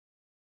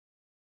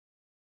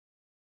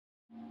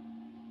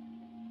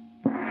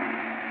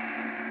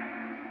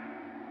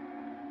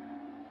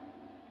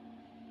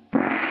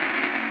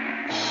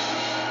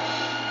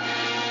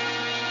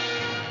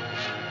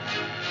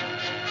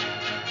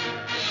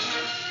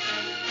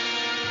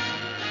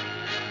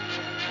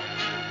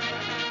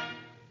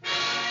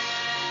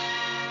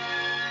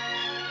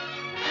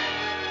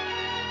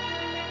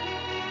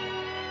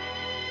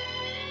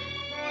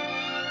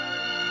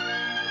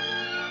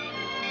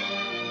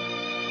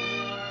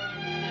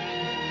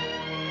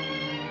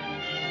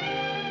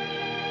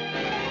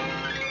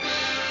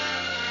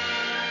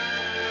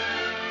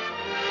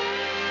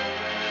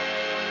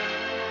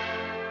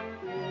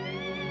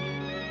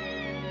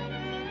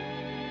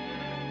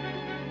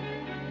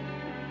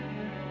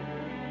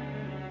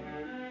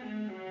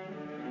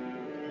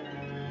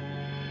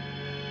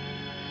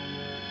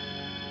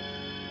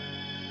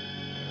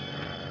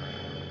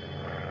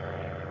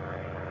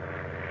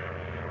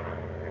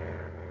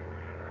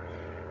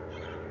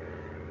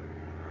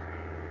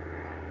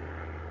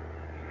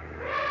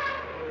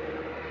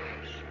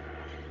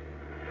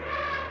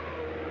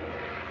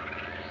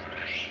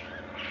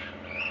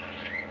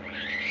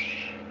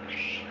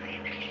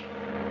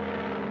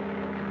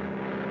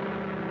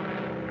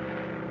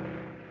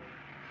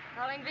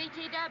Calling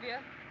VTW.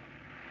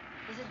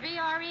 This is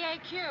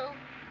VREAQ.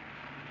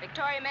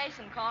 Victoria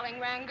Mason calling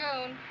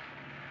Rangoon.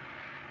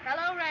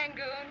 Hello,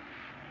 Rangoon.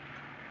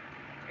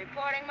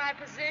 Reporting my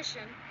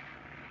position.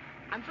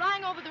 I'm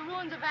flying over the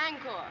ruins of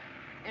Angkor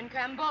in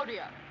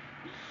Cambodia.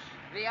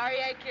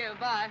 VREAQ,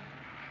 bye.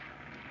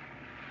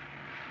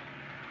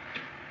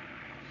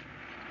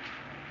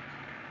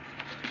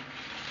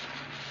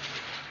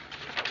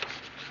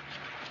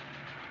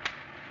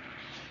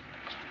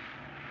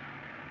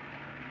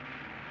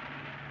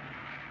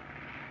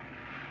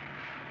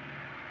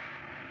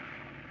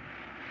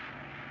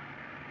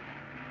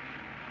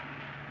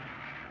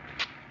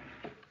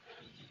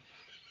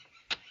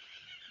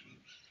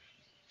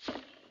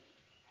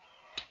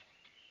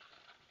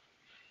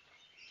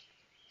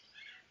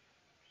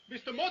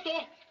 Mr.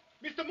 Moto!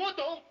 Mr.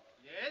 Moto!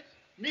 Yes?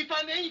 Me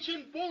find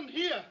ancient bone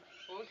here.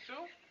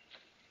 Also?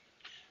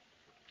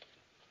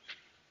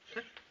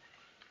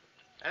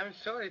 I'm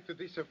sorry to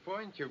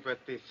disappoint you, but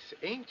this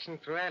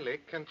ancient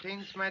relic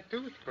contains my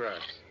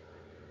toothbrush.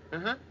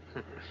 Uh-huh.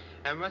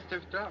 I must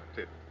have dropped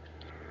it.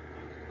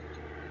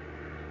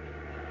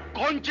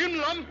 Con Jim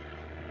Lam!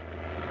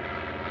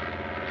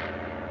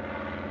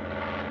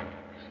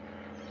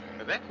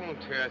 But that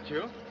won't hurt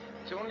you.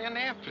 It's only an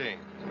airplane.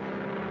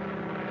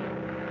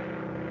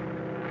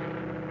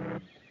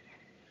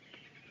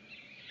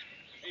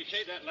 Hey,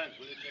 shade that lens,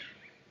 will you, Chick?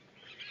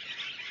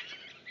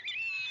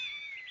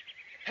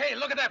 Hey,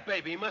 look at that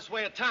baby. He must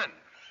weigh a ton.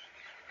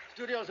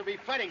 Studios will be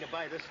fighting to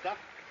buy this stuff.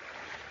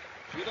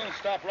 If you don't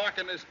stop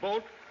rocking this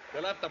boat,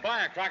 they'll have to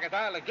buy a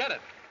crocodile to get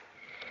it.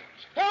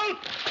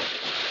 Help!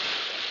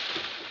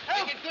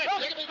 Help! Make it quick.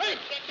 Help! Make it Hey!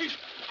 quick. He's...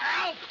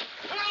 Help!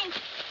 Help!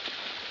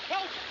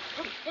 Help!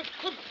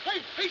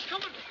 Hey, he's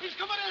coming! He's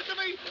coming after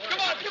me! Come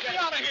on, get me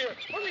out of here!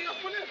 Hurry up,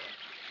 will you?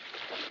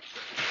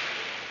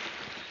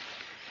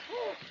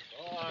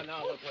 Oh,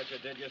 now look what you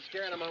did. You're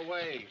scaring him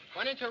away.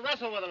 Why didn't you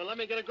wrestle with him and let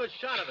me get a good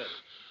shot of it?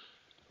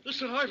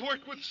 Listen, I've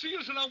worked with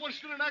seals and I once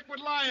did an act with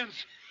lions.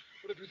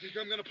 But if you think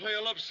I'm going to play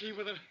a love scene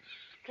with a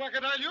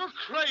crocodile, you're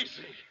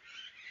crazy.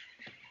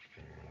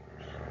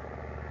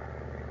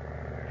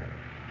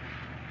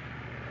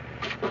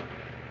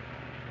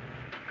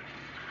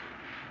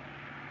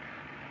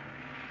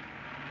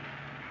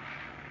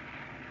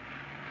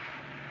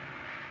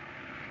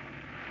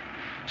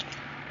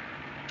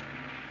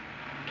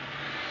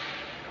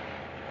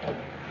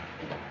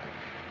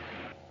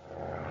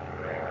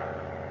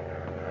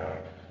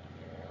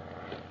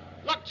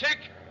 Look, Chick.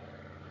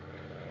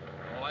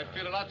 Oh, I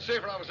feel a lot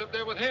safer. I was up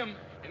there with him.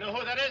 You know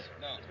who that is?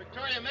 No. It's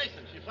Victoria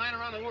Mason. She's flying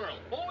around the world.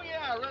 Oh,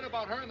 yeah, I read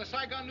about her in the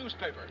Saigon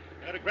newspaper.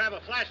 You gotta grab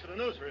a flash for the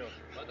newsreel.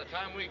 By the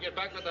time we get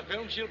back with the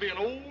film, she'll be an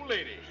old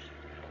lady.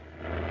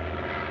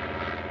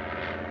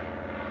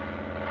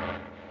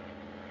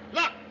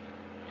 Look!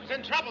 She's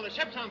in trouble. The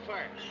ship's on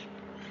fire.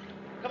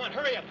 Come on,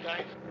 hurry up,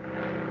 guys.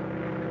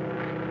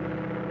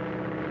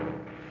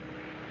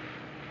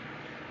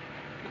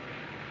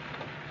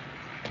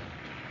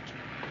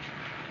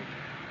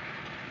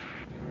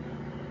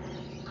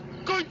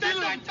 Go,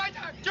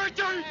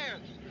 Dylan!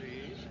 Hands,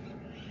 please.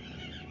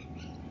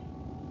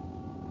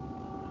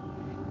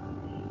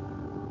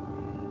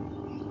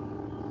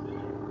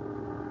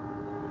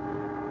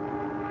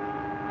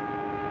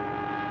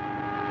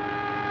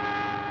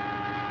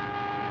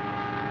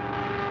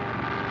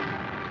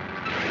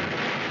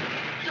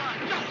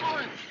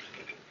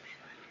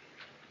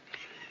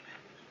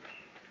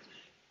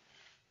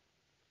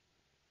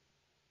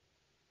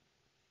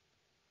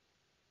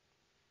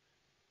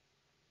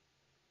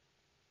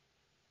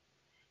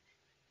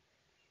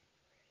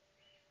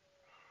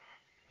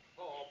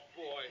 Oh,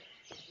 boy.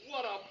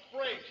 What a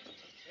break.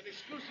 An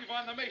exclusive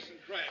on the Mason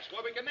crash.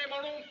 Well, we can name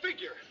our own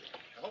figure.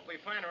 I hope we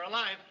find her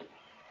alive.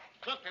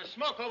 Look, there's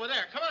smoke over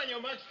there. Come on,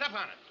 you mug. Step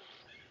on it.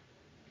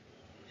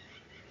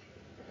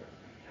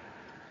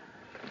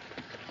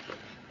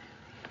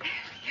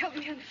 Help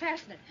me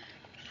unfasten it.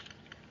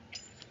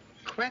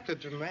 Quite a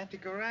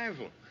dramatic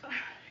arrival.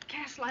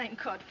 Gas line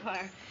caught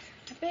fire.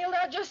 I bailed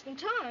out just in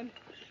time.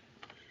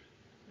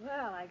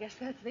 Well, I guess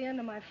that's the end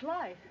of my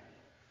flight.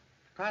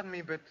 Pardon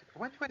me, but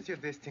what was your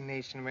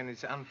destination when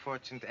this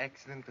unfortunate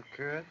accident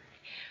occurred?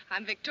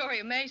 I'm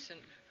Victoria Mason.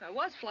 I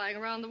was flying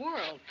around the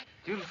world.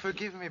 You'll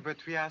forgive me, but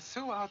we are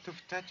so out of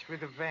touch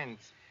with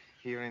events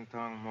here in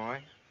Tong Moi.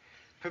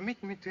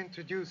 Permit me to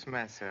introduce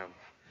myself.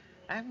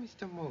 I'm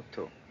Mr.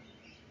 Moto.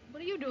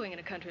 What are you doing in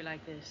a country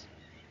like this?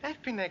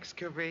 I've been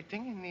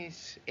excavating in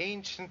these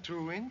ancient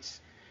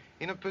ruins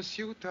in a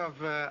pursuit of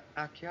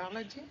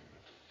archaeology.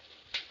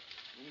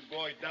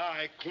 Boy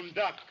die,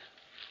 kundak.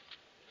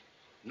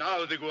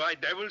 Now the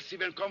white devils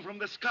will come from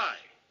the sky.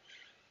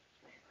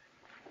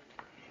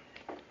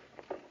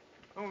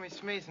 Oh,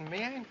 Miss Mason,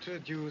 may I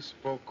introduce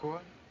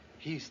Bokor?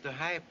 He's the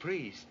high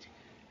priest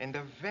and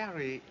a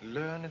very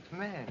learned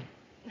man.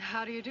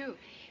 How do you do?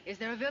 Is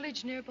there a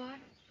village nearby?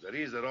 There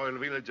is the royal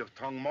village of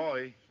Tong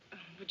Moi.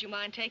 Would you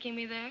mind taking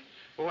me there?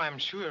 Oh, I'm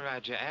sure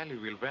Raja Ali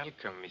will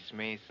welcome Miss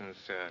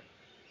Mason's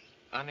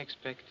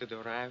unexpected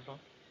arrival.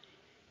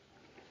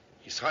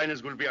 His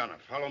Highness will be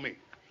honored. Follow me.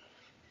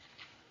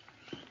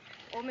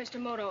 Oh, Mr.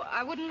 Moto,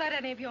 I wouldn't let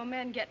any of your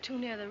men get too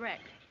near the wreck.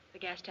 The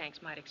gas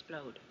tanks might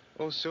explode.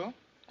 Oh, so?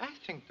 I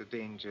think the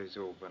danger is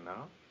over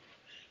now.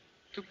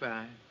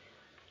 Goodbye.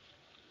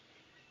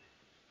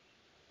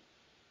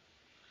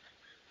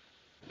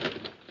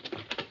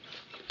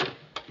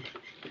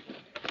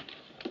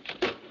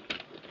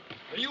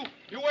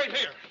 You wait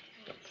here.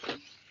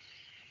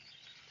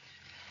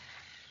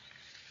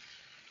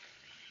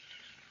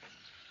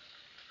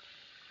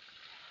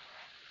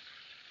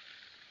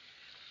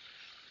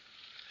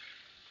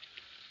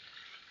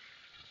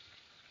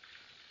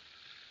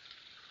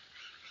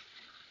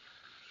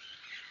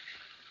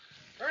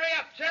 Hurry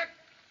up, Chick.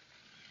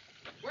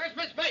 Where's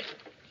Miss Mason?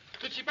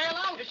 Did she bail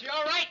out? Is she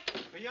all right?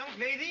 A young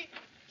lady?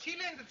 She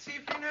landed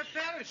safe in her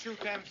parachute,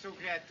 I'm so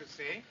glad to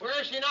say. Where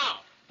is she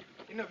now?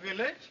 In a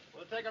village?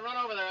 We'll take a run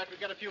over there after we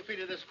get a few feet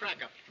of this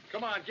crack up.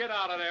 Come on, get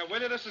out of there,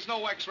 will you? This is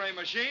no X-ray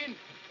machine.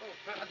 Oh,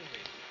 pardon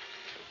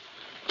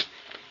me.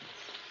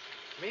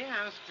 May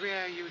I ask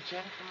where you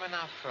gentlemen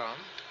are from?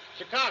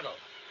 Chicago.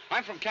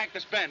 I'm from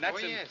Cactus Bend.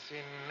 That's yes,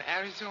 in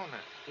Arizona.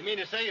 You mean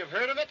to say you've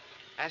heard of it?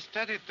 I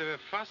studied the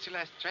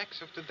fossilized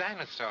tracks of the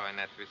dinosaur in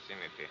that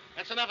vicinity.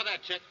 That's enough of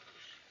that, Chick.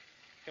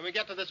 Can we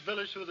get to this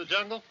village through the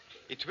jungle?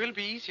 It will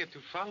be easier to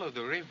follow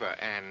the river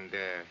and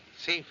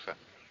safer.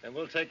 Then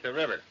we'll take the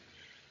river.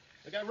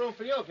 We got room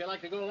for you if you'd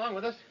like to go along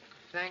with us.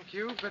 Thank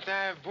you, but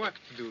I have work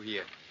to do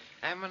here.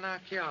 I'm an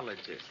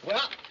archaeologist.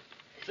 Well,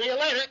 see you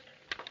later.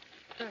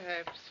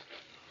 Perhaps.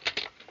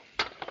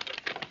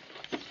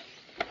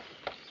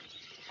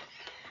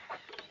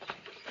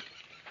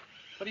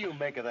 What do you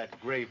make of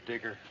that grave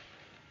digger?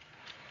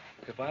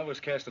 If I was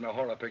casting a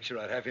horror picture,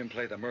 I'd have him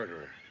play the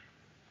murderer.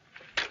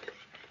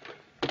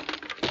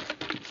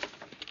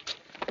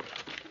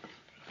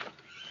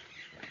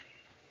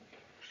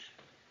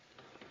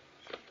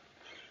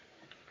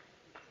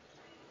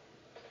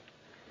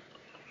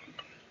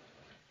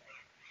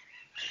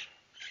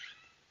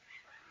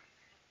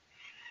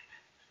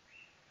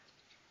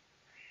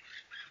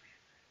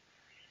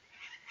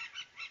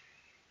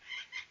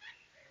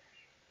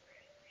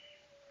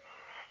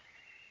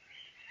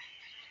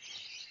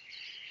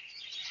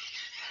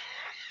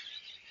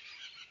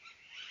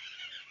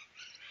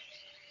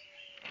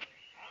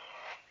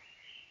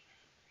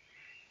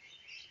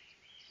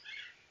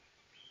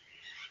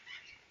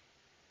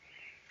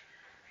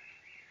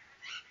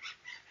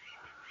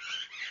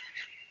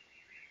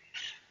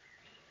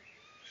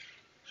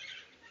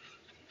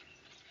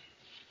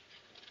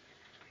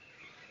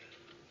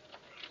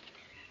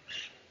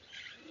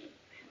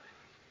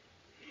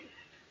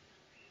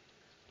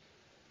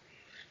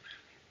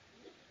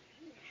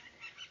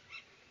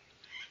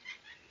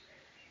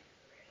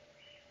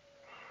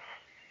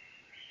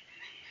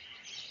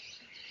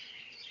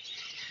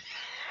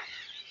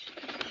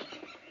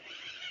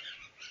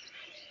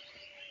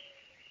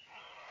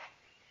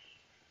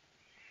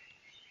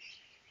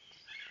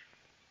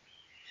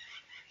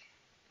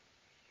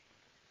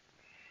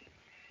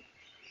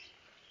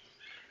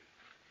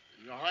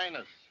 Your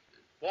Highness,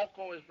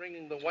 Walco is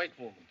bringing the white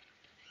woman.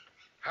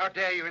 How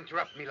dare you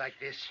interrupt me like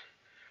this?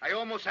 I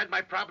almost had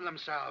my problem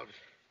solved.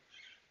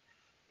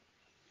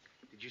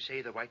 Did you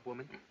say the white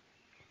woman?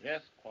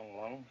 Yes, Kwong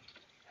Long.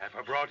 Have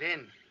her brought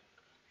in.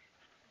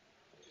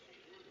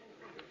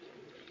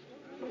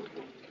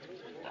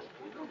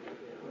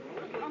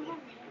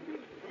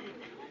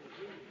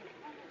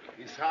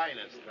 His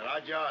Highness, the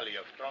Rajali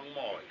of Tong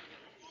Moi.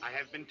 I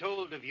have been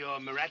told of your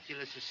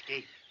miraculous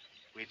escape,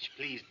 which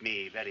pleased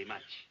me very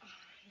much.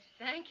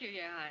 Thank you,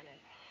 Your Highness.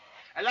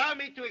 Allow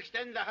me to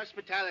extend the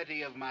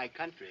hospitality of my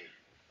country.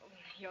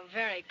 You're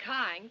very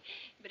kind,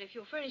 but if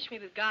you'll furnish me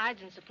with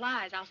guides and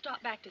supplies, I'll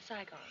stop back to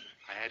Saigon.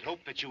 I had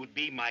hoped that you would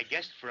be my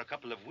guest for a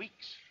couple of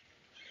weeks.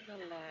 Well,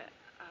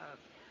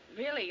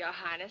 really, Your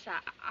Highness,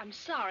 I'm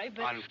sorry,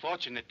 but...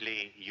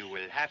 Unfortunately, you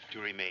will have to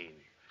remain,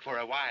 for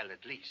a while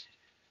at least.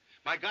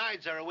 My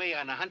guides are away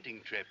on a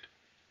hunting trip.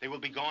 They will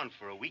be gone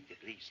for a week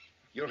at least.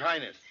 Your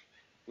Highness,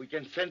 we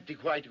can send the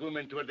white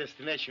woman to her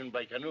destination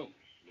by canoe.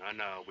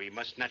 No, we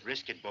must not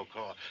risk it,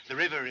 Beaucourt. The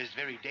river is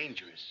very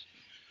dangerous.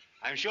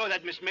 I'm sure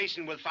that Miss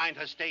Mason will find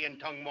her stay in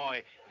Tong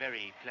Moi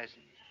very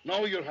pleasant.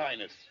 No, Your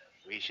Highness.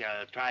 We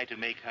shall try to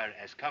make her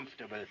as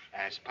comfortable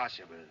as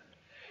possible.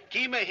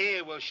 Kima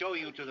here will show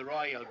you to the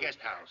royal guest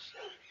house.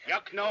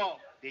 Yak no,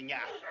 Dinya.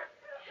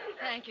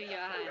 Thank you, Your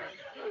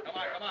Highness.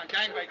 Come on,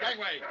 gangway.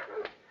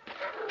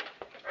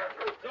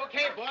 It's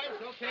okay, boys.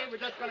 It's okay. We're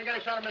just going to get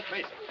a shot of Miss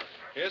Mason.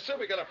 Yes, sir,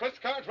 we got our press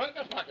cards right in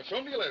our pocket. Show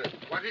them to you later.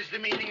 What is the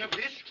meaning of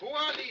this? Who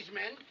are these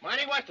men?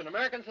 Marty Weston,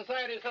 American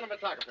Society of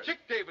Cinematographers. Chick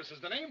Davis is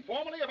the name,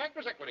 formerly of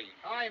Actors Equity.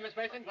 How are you, Miss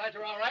Mason? Glad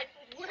you're all right.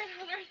 Where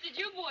on earth did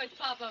you boys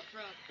pop up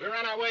from? We were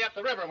on our way up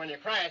the river when you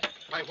crashed.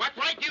 By what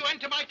right do you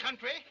enter my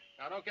country?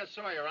 Now, don't get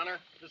sore, Your Honor.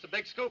 This is a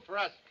big scoop for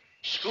us.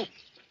 Scoop.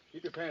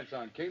 Keep your pants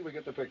on, King. We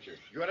get the picture.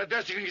 You are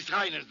addressing His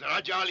Highness, the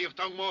Rajali of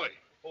Tong Moi.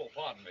 Oh,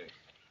 pardon me.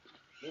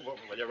 Move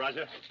over, will you,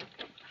 Roger?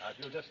 If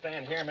you'll just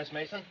stand here, Miss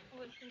Mason.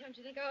 Oh, don't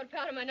you think I would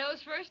powder my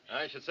nose first?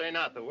 I should say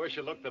not. The worse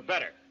you look, the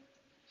better.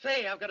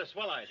 Say, I've got a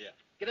swell idea.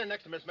 Get in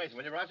next to Miss Mason,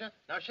 will you, Roger?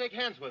 Now shake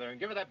hands with her and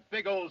give her that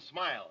big old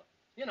smile.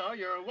 You know,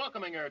 you're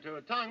welcoming her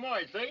to Tong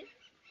Moi, see?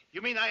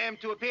 You mean I am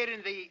to appear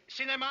in the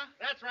cinema?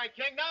 That's right,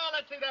 King. Now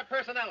let's see that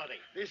personality.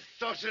 This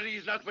sorcery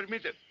is not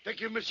permitted. Take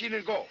your machine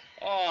and go.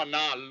 Oh,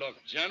 now, look,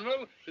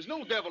 General. There's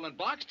no devil in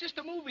box, just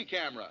a movie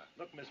camera.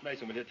 Look, Miss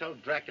Mason, will you tell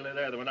Dracula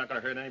there that we're not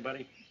going to hurt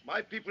anybody?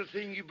 My people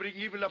think you bring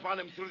evil upon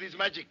him through this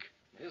magic.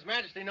 His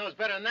Majesty knows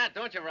better than that,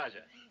 don't you,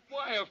 Roger?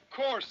 Why, of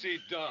course he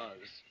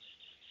does.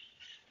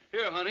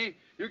 Here, honey,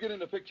 you get in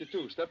the picture,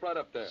 too. Step right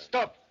up there.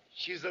 Stop.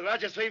 She's the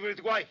Raja's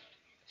favorite wife.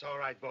 It's all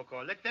right,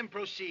 Boko. Let them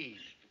proceed.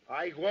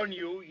 I warn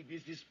you, it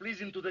is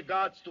displeasing to the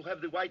gods to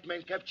have the white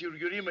man capture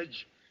your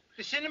image.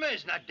 The cinema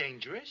is not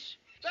dangerous.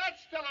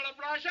 That's still an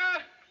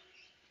abrasha.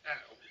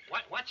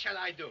 What shall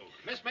I do?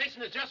 Miss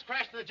Mason has just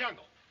crashed in the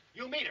jungle.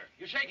 You meet her.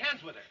 You shake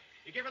hands with her.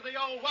 You give her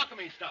the old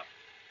welcoming stuff.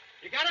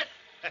 You got it?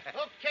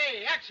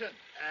 Okay, action.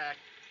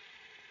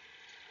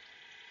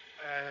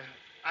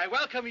 I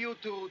welcome you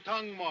to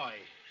Tong Moi.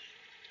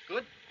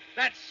 Good?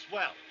 That's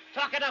swell.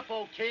 Talk it up,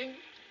 old king.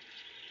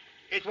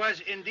 It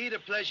was indeed a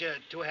pleasure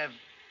to have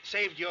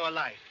saved your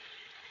life.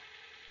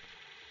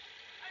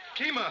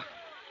 Kima!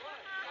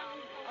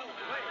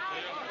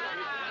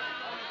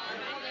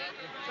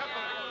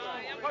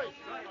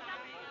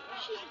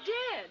 She's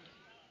dead.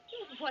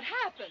 What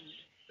happened?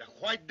 The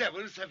white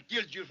devils have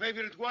killed your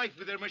favorite wife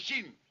with their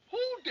machine. Who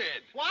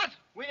did? What?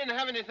 We didn't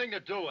have anything to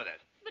do with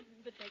it. But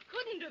they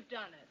couldn't have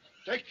done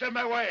it. Take them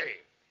away.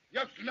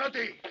 You're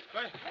naughty.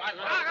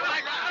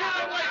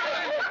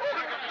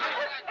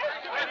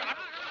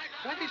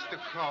 What is the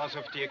cause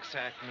of the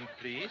excitement,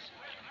 please?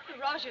 The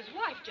Rajah's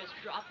wife just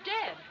dropped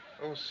dead.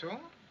 Oh, so?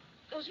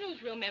 Those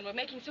newsreel men were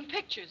making some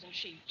pictures, and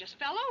she just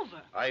fell over.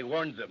 I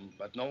warned them,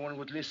 but no one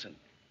would listen.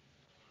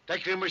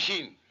 Take their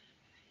machine.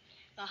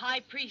 The high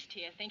priest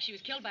here thinks she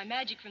was killed by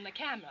magic from the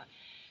camera.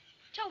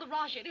 Tell the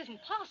Rajah it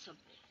isn't possible.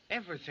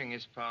 Everything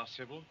is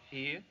possible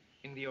here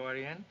in the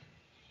Orient.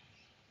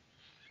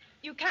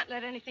 You can't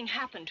let anything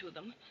happen to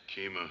them.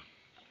 Kima.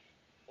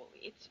 Oh,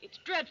 it's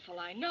dreadful,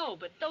 I know,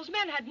 but those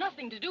men had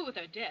nothing to do with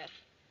her death.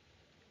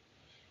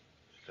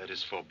 That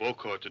is for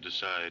Bokor to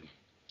decide.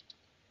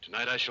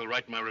 Tonight I shall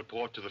write my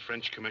report to the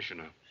French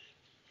commissioner.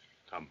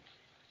 Come.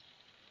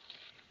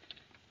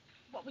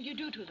 What will you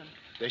do to them?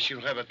 They shall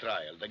have a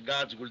trial. The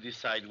gods will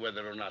decide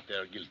whether or not they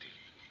are guilty.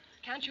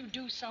 Can't you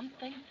do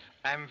something?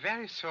 I'm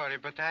very sorry,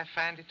 but I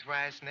find it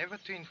wise never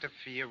to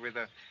interfere with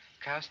the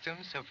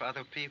customs of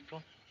other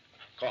people.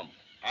 Come,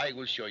 I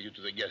will show you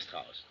to the guest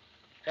house.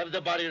 Have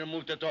the body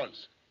removed at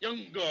once.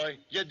 Young guy,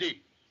 Yedi.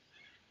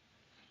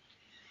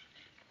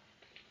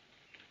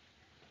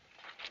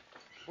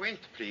 Wait,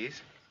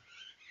 please.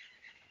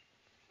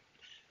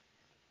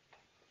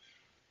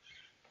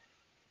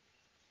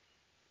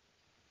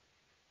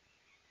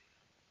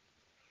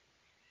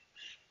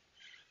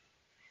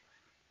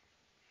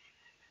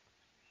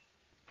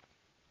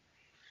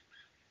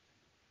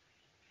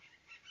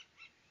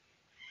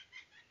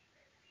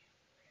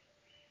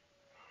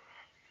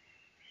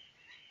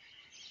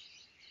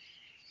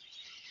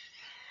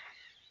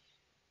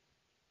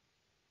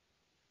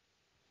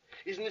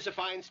 Isn't this a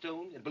fine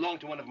stone? It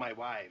belonged to one of my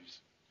wives.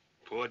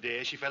 Poor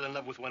dear, she fell in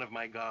love with one of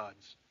my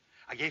gods.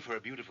 I gave her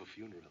a beautiful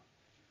funeral.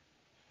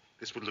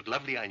 This would look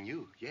lovely on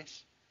you,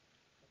 yes.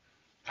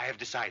 I have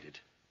decided.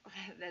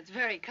 That's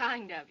very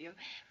kind of you.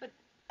 But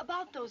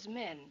about those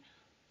men,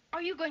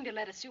 are you going to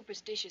let a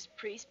superstitious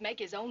priest make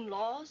his own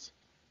laws?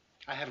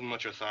 I haven't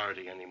much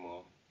authority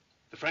anymore.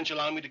 The French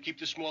allow me to keep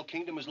this small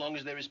kingdom as long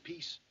as there is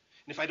peace.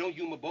 And if I don't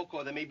humor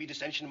Bokor, there may be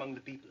dissension among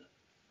the people.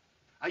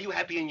 Are you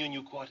happy in your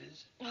new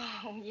quarters?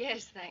 Oh,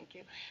 yes, thank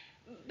you.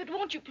 But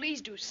won't you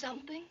please do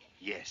something?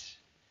 Yes.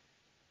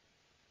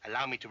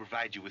 Allow me to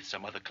provide you with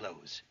some other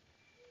clothes.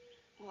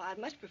 Well, I'd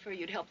much prefer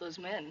you'd help those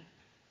men.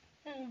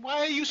 Why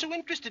are you so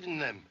interested in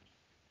them?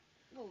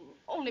 Well,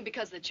 only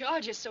because the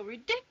charge is so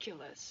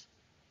ridiculous.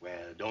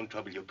 Well, don't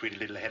trouble your pretty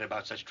little head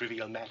about such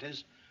trivial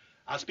matters.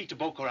 I'll speak to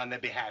Bokor on their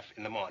behalf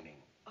in the morning.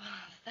 Oh,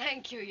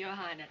 thank you, Your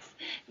Highness.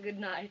 Good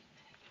night.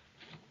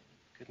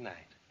 Good night.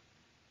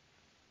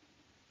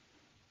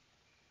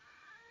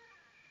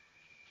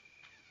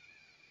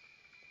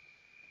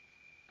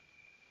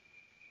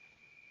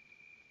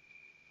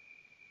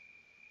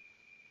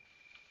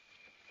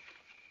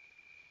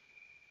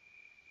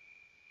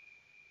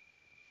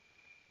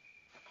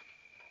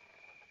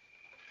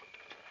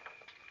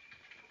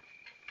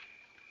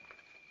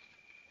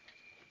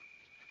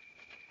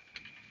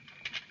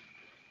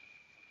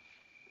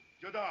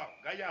 Jodao,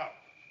 Gayao.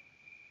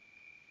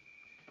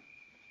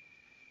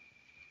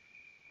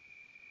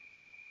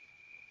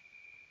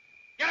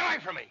 Get away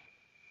from me!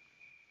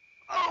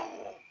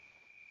 Oh!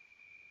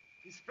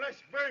 His flesh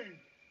burned.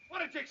 What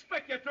did you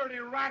expect, you dirty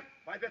rat?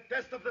 By the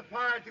test of the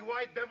fire, the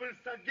white devils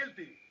are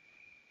guilty.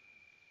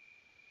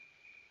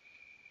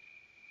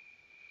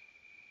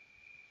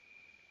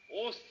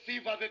 O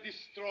Siva the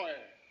Destroyer,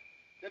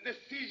 the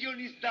decision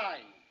is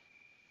thine.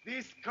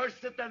 These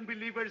cursed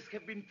unbelievers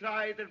have been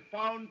tried and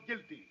found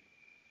guilty.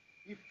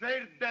 If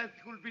their death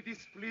will be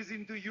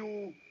displeasing to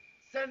you,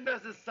 Send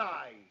us a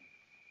sign.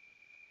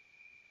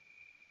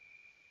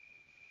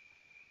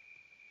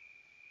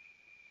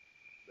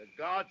 The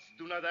gods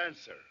do not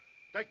answer.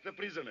 Take the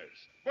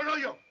prisoners. Where are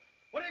you?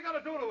 What are you going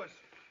to do to us?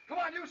 Come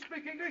on, you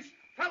speak English.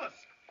 Tell us.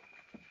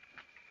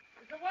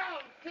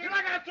 Well, You're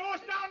not going to throw us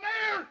down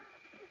there?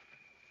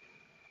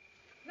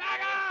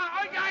 Naga!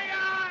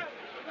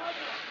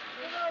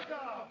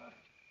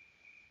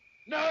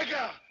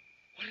 Naga!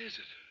 What is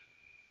it?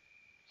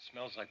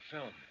 Smells like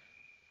film.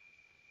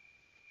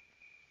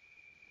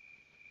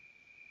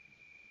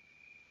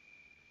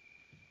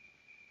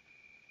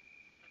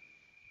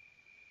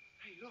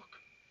 Hey, look.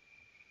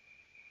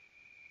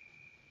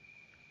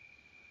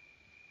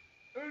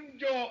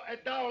 Unjo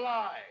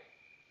Edaulai.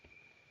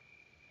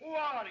 Who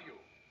are you?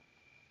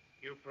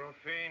 You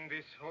profane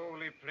this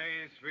holy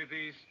place with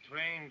these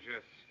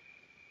strangers.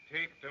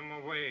 Take them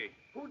away.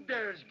 Who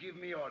dares give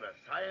me orders?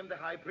 I am the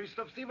high priest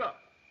of Siva.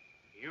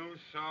 You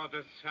saw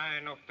the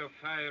sign of the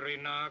fiery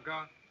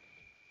Naga?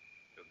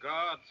 The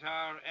gods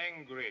are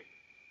angry.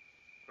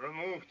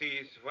 Remove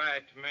these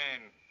white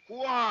men.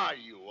 Who are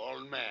you,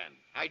 old man?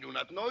 I do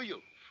not know you.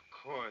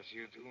 Of course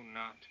you do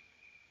not.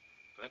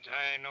 But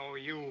I know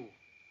you.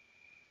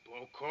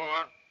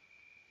 Bokor,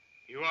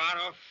 you are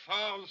a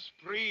false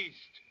priest.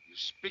 You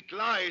speak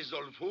lies,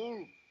 old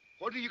fool.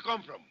 Where do you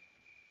come from?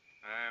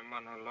 I'm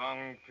on a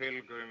long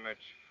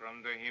pilgrimage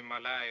from the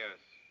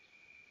Himalayas.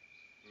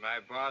 My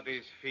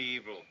body's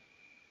feeble,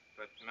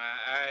 but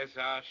my eyes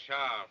are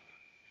sharp.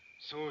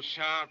 So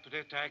sharp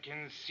that I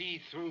can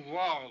see through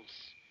walls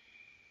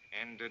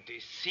and the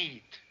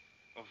deceit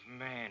of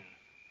men.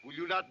 Will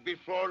you not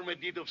perform a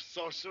deed of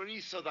sorcery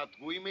so that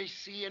we may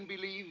see and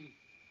believe?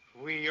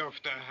 We of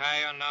the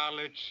higher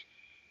knowledge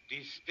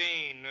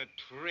disdain the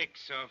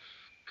tricks of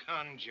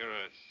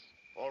conjurers.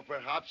 Or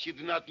perhaps you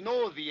do not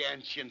know the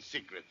ancient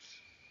secrets.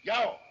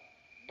 Yao,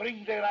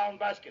 bring the round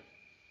basket.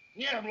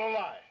 Niam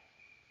Lolai.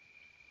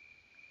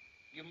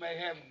 You may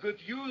have good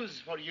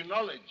use for your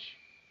knowledge.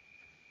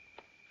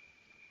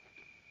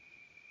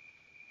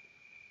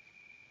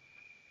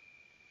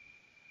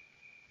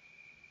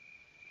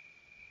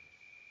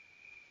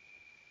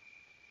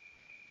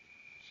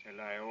 Shall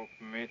I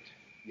open it?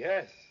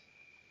 Yes.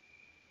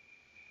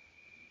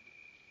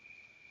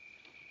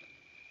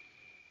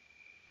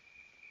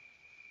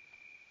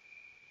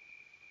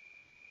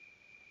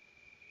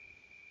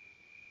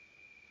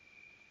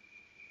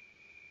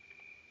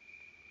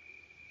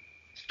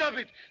 Stop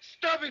it!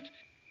 Stop it!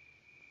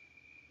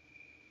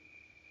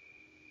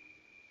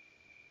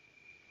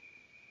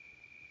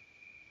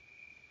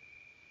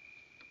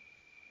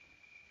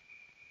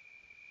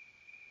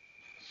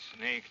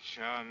 Snake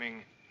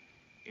charming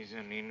is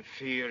an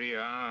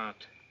inferior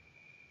art.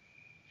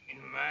 In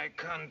my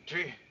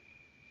country,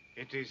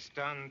 it is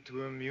done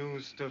to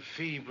amuse the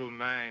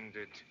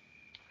feeble-minded.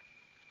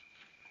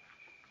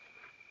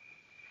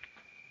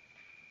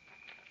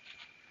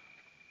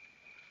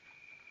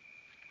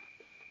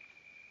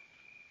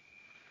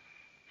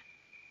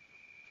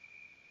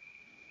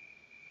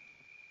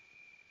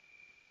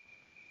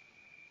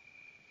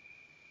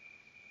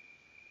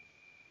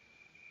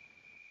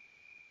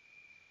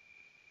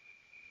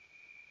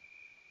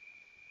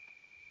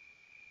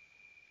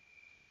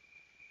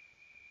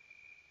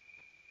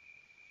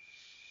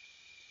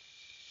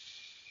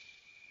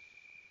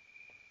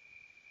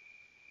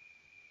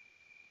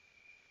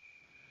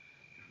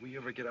 If we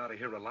ever get out of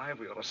here alive,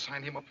 we ought to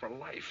sign him up for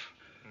life.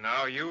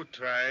 Now you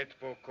try it,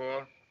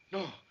 Bokor.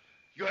 No,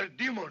 you are a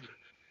demon.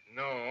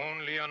 No,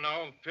 only an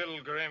old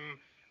pilgrim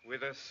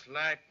with a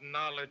slight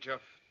knowledge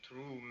of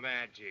true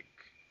magic.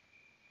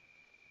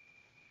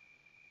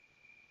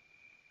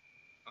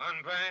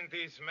 Unbind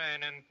these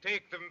men and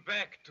take them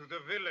back to the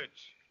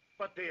village.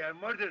 But they are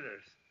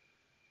murderers.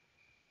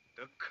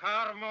 The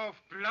karma of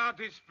blood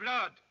is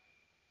blood.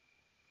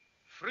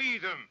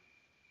 Freedom.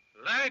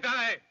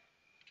 Lie.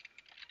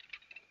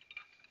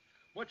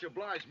 Much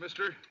obliged,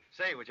 mister.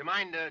 Say, would you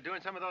mind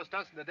doing some of those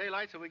stunts in the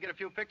daylight so we get a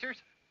few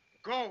pictures?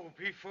 Go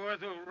before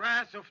the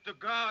wrath of the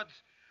gods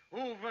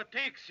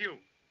overtakes you.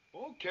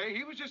 Okay,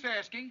 he was just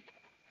asking.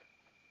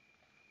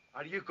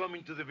 Are you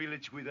coming to the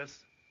village with us?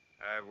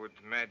 I would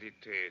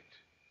meditate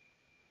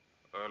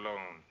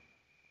alone.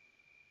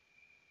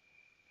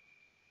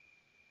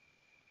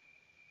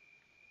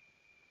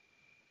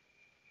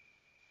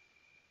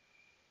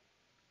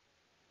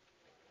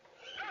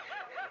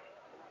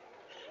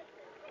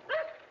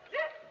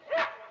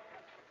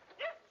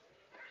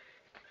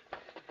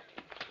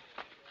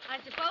 I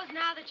suppose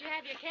now that you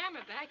have your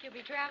camera back, you'll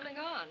be traveling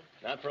on.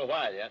 Not for a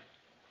while yet.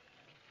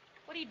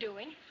 What are you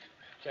doing?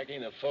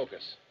 Checking the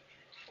focus.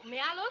 May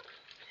I look?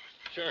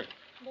 Sure.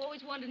 I've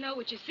always wanted to know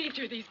what you see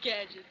through these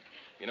gadgets.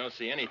 You don't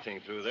see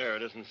anything through there.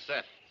 It isn't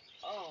set.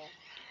 Oh.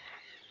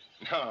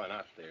 No,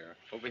 not there.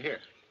 Over here.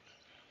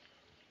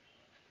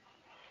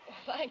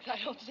 Well, thanks. I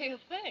don't see a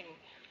thing.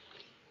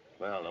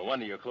 Well, no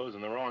wonder you're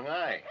closing the wrong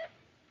eye.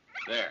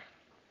 There.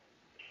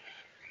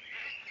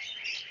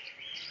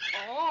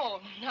 Oh,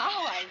 now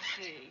I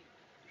see.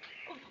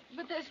 Oh,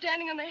 but they're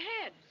standing on their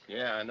heads.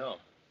 Yeah, I know.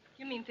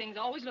 You mean things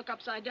always look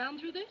upside down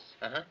through this?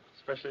 Uh-huh.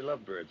 Especially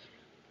lovebirds.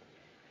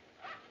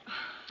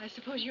 I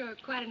suppose you're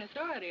quite an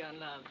authority on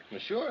love.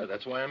 Well, sure.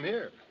 That's why I'm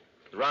here.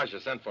 The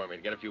Raja sent for me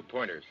to get a few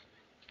pointers.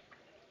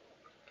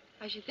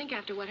 I should think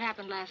after what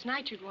happened last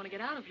night, you'd want to get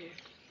out of here.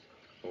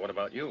 Well, what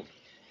about you?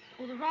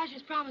 Well, the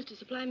Rajah's promised to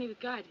supply me with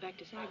guides back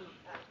to Saigon.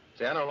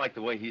 See, I don't like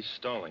the way he's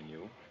stalling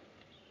you.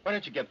 Why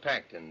don't you get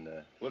packed, and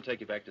we'll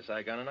take you back to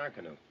Saigon in our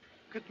canoe.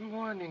 Good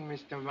morning,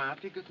 Mr.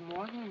 Marty. Good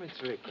morning,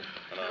 Miss Ricketts.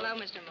 Hello,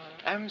 Mr. Moto.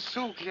 I'm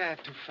so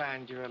glad to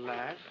find you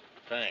alive.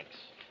 Thanks.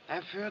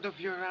 I've heard of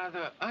your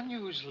rather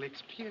unusual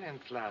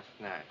experience last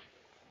night.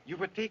 You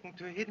were taken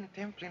to a hidden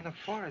temple in the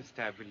forest,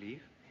 I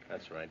believe.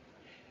 That's right.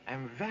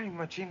 I'm very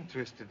much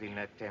interested in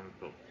that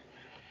temple.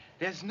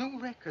 There's no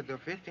record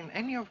of it in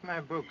any of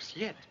my books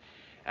yet.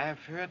 I've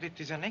heard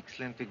it is an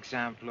excellent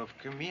example of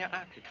Khmer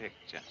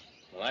architecture.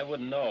 Well, I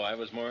wouldn't know. I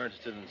was more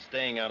interested in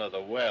staying out of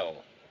the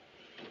well.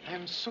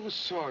 I'm so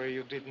sorry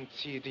you didn't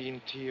see the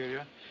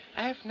interior.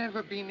 I've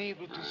never been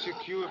able to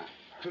secure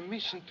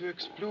permission to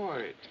explore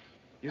it.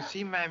 You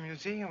see, my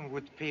museum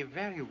would pay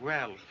very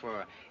well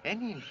for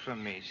any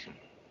information,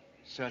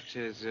 such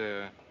as,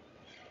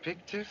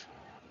 pictures.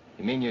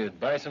 You mean you'd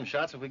buy some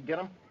shots if we could get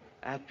them?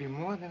 I'd be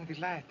more than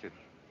delighted.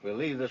 We'll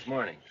leave this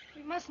morning.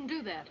 We mustn't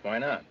do that. Why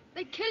not?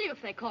 They'd kill you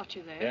if they caught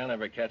you there. They'll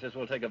never catch us.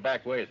 We'll take a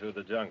back way through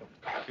the jungle.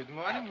 Good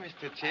morning,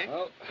 Mr. Chick.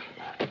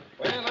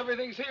 Well,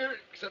 everything's here,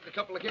 except a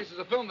couple of cases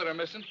of film that are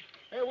missing.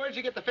 Hey, where'd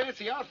you get the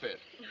fancy outfit?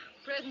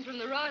 Present from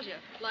the Rajah.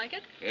 Like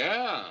it?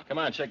 Yeah. Come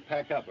on, Chick,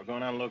 pack up. We're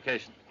going on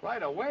location.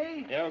 Right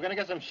away? Yeah, we're going to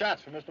get some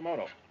shots for Mr.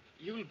 Moto.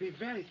 You'll be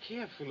very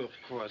careful, of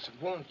course,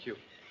 won't you?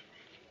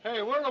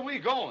 Hey, where are we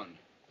going?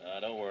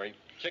 Don't worry.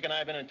 Chick and I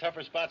have been in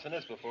tougher spots than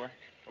this before.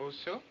 Oh,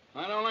 so?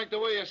 I don't like the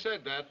way you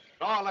said that.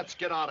 Oh, let's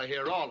get out of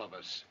here, all of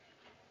us.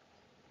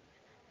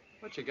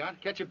 What you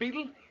got? Catch a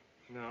beetle?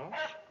 No.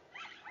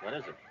 What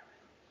is it?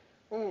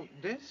 Oh,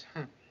 this?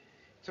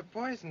 It's a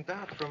poison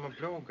dart from a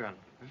blowgun.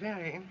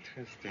 Very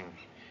interesting.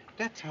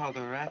 That's how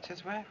the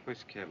Rajah's wife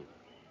was killed.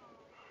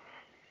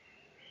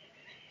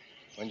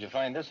 When'd you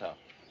find this out?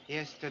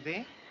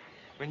 Yesterday,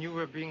 when you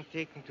were being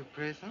taken to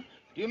prison.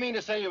 Do you mean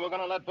to say you were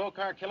going to let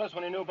Bokar kill us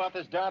when he knew about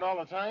this dart all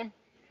the time?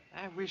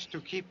 I wish to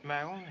keep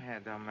my own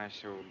head on my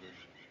shoulders.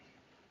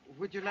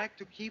 Would you like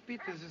to keep it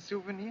as a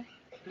souvenir?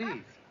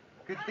 Please.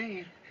 Good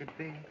day. Good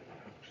day.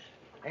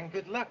 And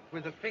good luck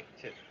with the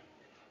picture.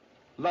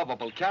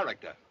 Lovable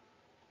character.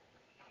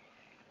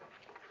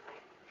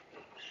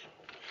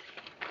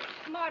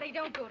 Marty,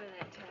 don't go to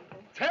that temple.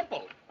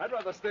 Temple? I'd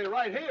rather stay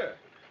right here.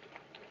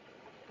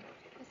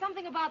 There's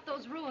something about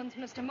those ruins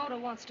Mr. Moto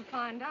wants to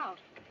find out.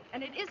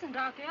 And it isn't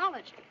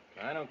archaeology.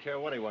 I don't care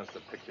what he wants the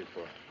picture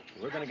for.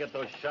 We're going to get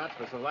those shots.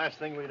 That's the last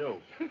thing we do.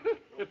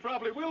 It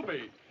probably will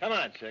be. Come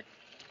on, Chick.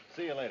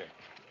 See you later.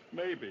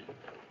 Maybe.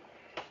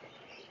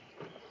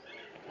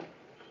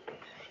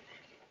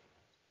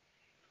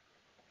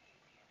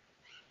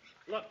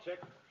 Look, Chick.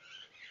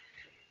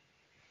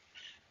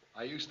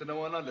 I used to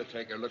know an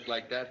undertaker looked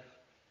like that.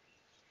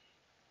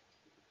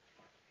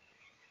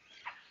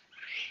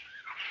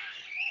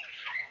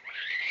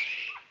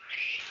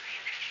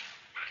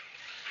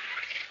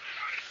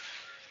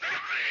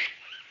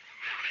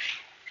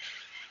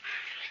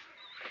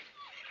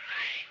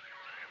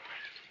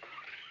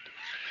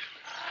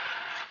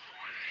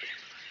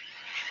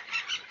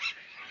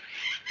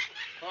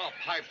 Oh,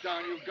 pipe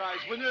down, you guys,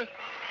 will you?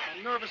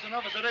 I'm nervous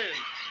enough as it is.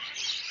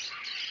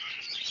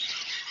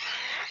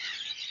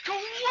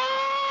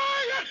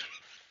 Quiet!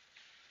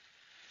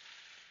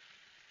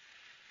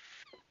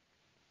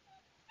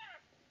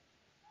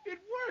 It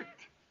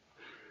worked.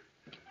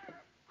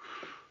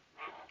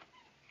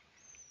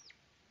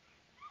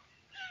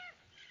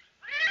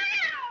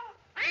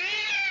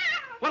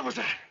 What was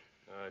that?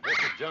 Just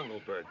a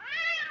jungle bird.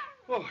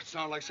 Oh, it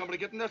sounded like somebody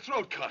getting their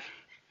throat cut.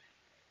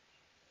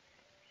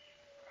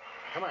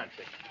 Come on,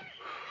 Chick.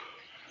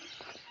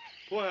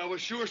 Boy, I was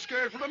sure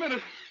scared for a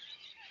minute.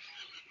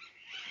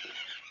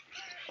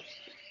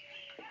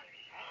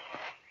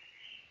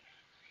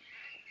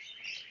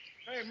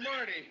 Hey,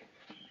 Marty.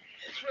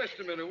 Let's rest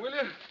a minute, will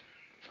you?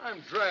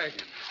 I'm dragging.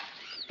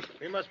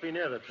 We must be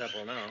near the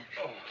temple now.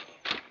 Oh.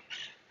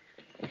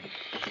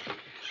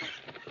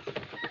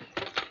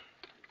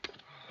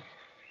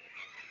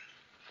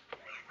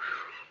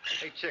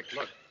 Hey, Chick,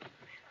 look.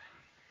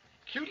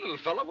 Cute little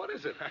fella. What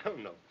is it? I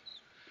don't know.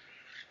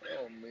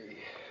 Oh, me.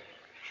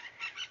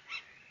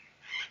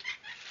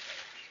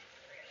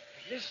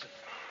 Listen.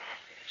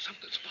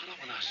 Something's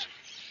following us.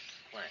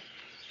 Where?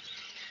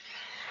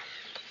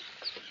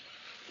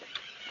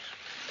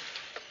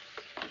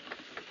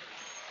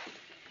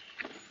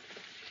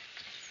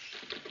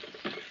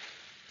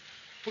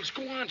 Well,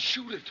 go on,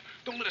 shoot it.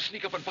 Don't let it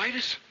sneak up and bite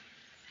us.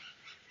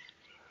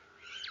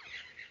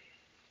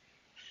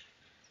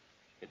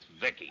 It's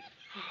Vicky.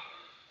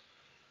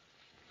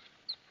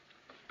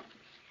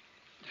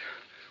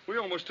 We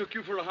almost took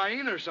you for a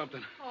hyena or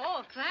something.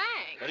 Oh,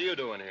 thanks. What are you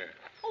doing here?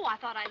 Oh, I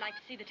thought I'd like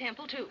to see the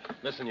temple, too.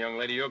 Listen, young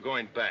lady, you're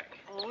going back.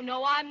 Oh,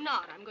 no, I'm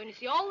not. I'm going to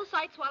see all the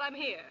sights while I'm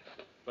here.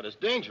 But it's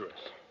dangerous.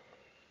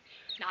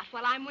 Not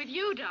while I'm with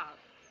you, doll.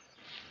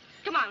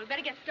 Come on, we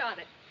better get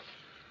started.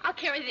 I'll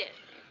carry this.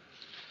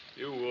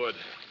 You would.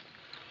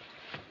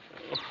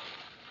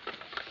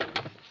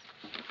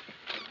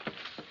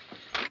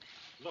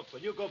 Look, will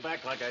you go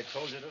back like I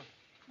told you to?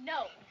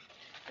 No.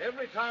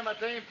 Every time a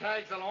dame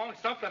tags along,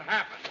 something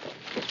happens.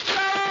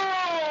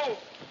 No!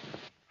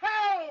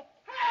 Help!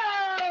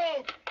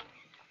 Help!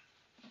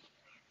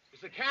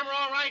 Is the camera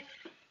all right?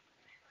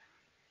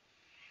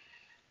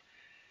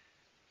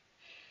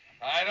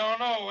 I don't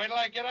know. Wait till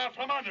I get out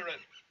from under it.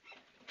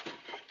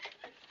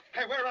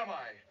 Hey, where am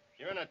I?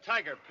 You're in a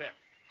tiger pit.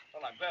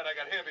 Well, I'm glad I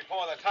got here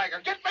before the tiger.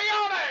 Get me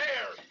out of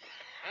here!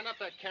 Hand up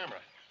that camera.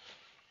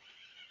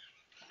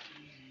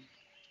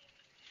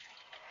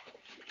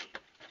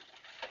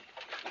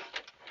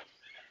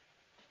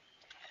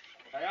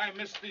 Hey, I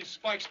missed these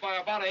spikes by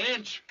about an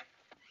inch.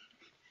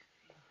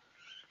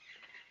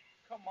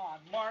 Come on,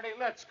 Marty,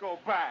 let's go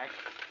back.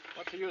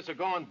 What's the use of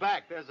going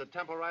back? There's a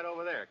temple right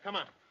over there. Come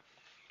on.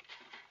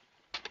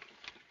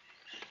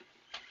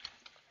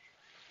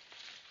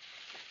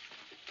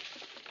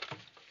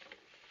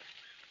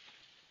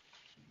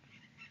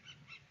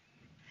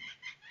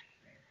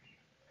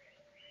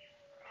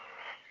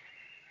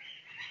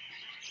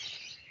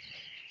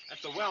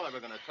 That's the well they were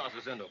going to toss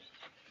us into.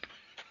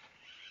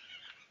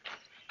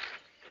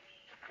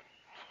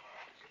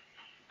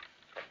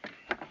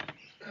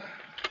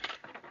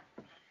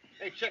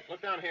 Hey, Chick,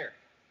 look down here.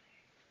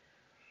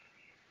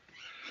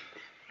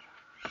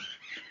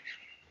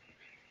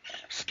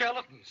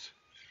 Skeletons.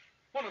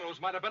 One of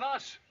those might have been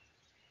us.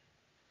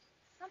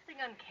 Something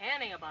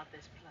uncanny about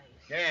this place.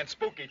 Yeah, and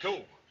spooky,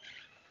 too.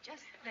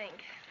 Just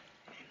think.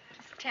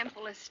 This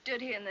temple has stood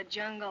here in the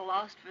jungle,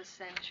 lost for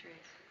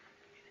centuries.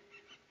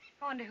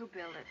 I wonder who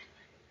built it.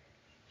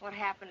 What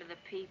happened to the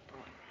people?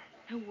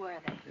 Who were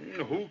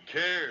they? Who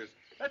cares?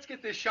 Let's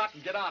get this shot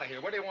and get out of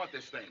here. Where do you want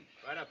this thing?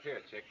 Right up here,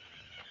 Chick.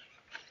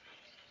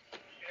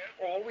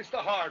 Always the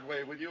hard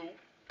way with you.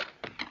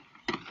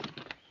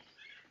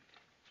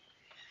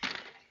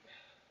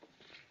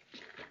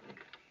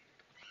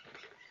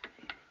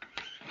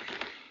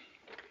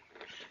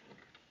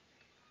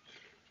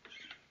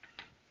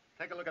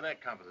 Take a look at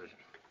that composition.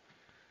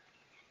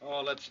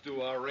 Oh, let's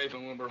do our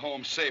raving when we're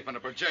home safe in a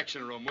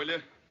projection room, will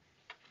you?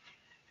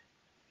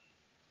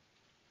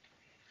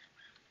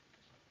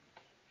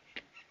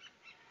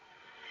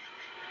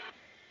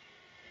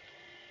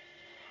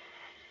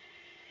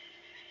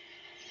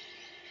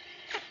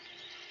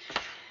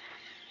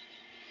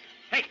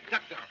 Hey,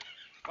 duck down.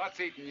 What's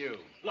eating you?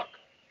 Look.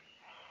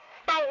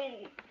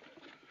 Oh!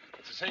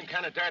 It's the same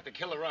kind of dart that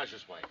killed the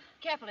Rajah's wife.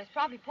 Careful, it's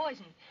probably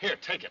poison. Here,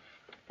 take it.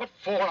 What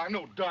for? I'm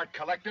no dart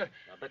collector.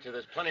 I bet you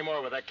there's plenty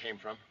more where that came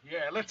from.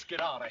 Yeah, let's get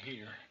out of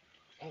here.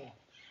 Oh,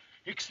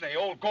 Ixnay,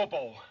 old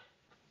Gobo.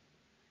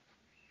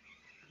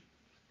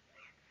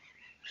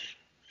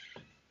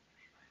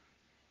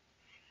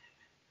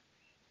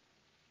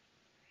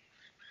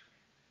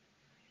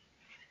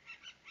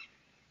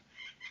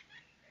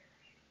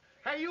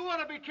 Hey, you ought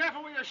to be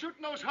careful when you're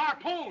shooting those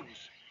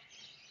harpoons.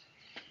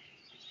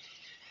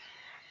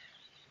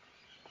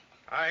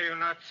 Are you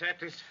not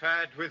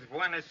satisfied with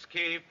one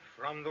escape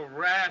from the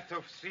wrath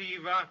of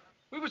Siva?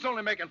 We was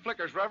only making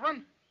flickers,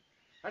 Reverend.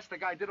 That's the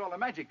guy who did all the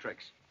magic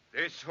tricks.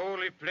 This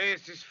holy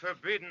place is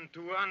forbidden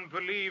to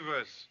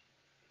unbelievers.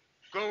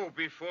 Go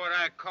before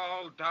I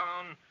call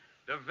down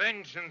the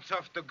vengeance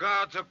of the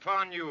gods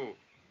upon you.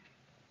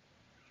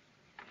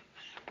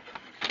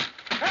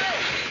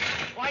 Hey!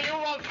 Why, you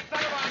won't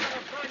settle. I'm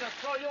going to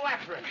throw you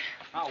after it.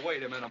 Now,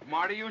 wait a minute,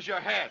 Marty. Use your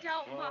head.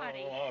 Don't,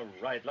 Marty. Oh, all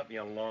right. Let me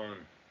alone.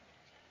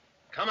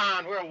 Come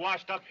on. We're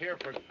washed up here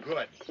for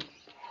good.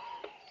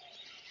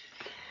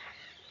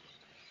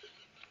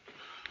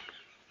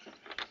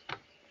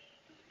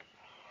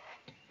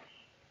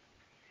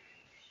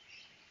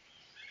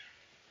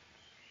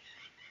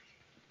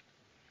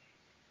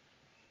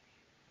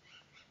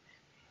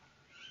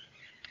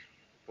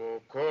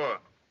 Boko.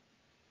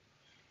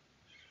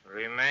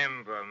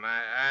 Remember,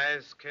 my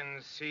eyes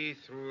can see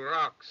through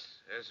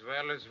rocks as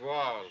well as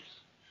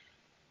walls.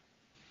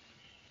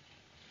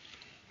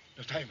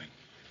 The timing.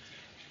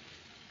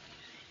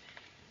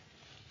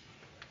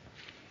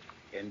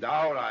 And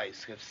our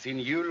eyes have seen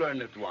you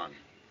learn it one.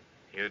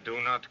 You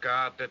do not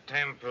guard the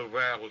temple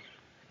well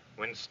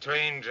when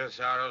strangers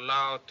are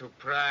allowed to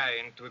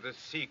pry into the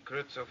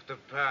secrets of the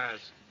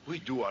past. We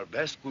do our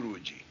best,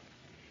 Guruji.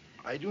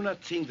 I do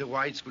not think the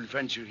whites will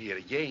venture here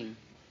again.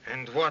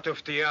 And what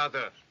of the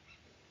other?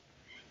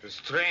 The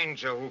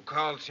stranger who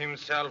calls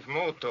himself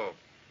Moto.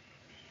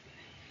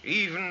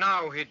 Even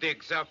now he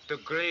digs up the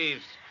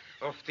graves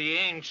of the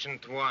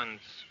ancient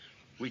ones.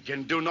 We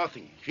can do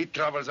nothing. He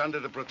travels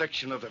under the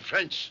protection of the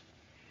French.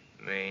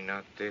 May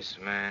not this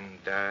man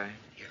die?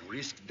 He'll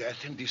risk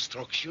death and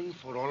destruction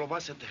for all of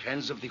us at the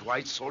hands of the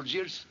white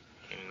soldiers?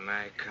 In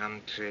my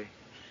country,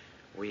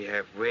 we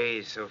have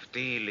ways of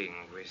dealing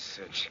with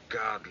such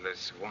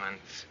godless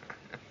ones.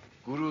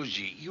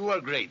 Guruji, you are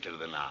greater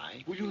than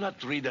I. Will you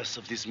not rid us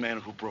of this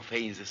man who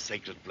profanes the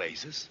sacred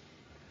places?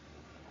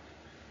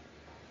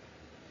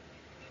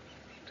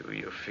 To Do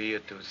you fear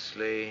to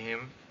slay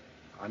him?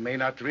 I may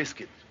not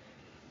risk it.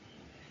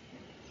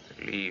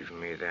 Leave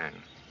me then,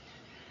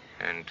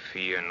 and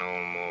fear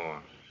no more.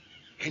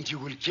 And you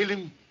will kill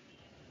him?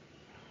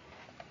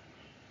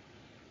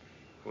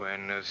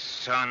 When the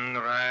sun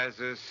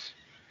rises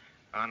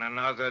on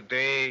another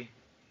day,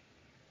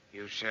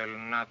 you shall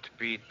not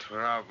be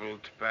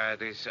troubled by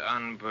this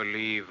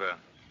unbeliever.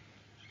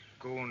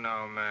 Go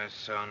now, my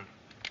son.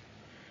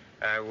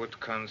 I would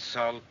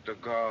consult the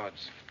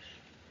gods.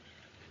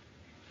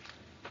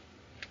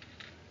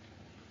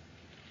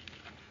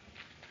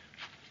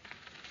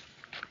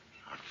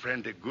 Our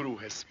friend the Guru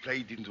has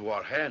played into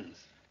our hands.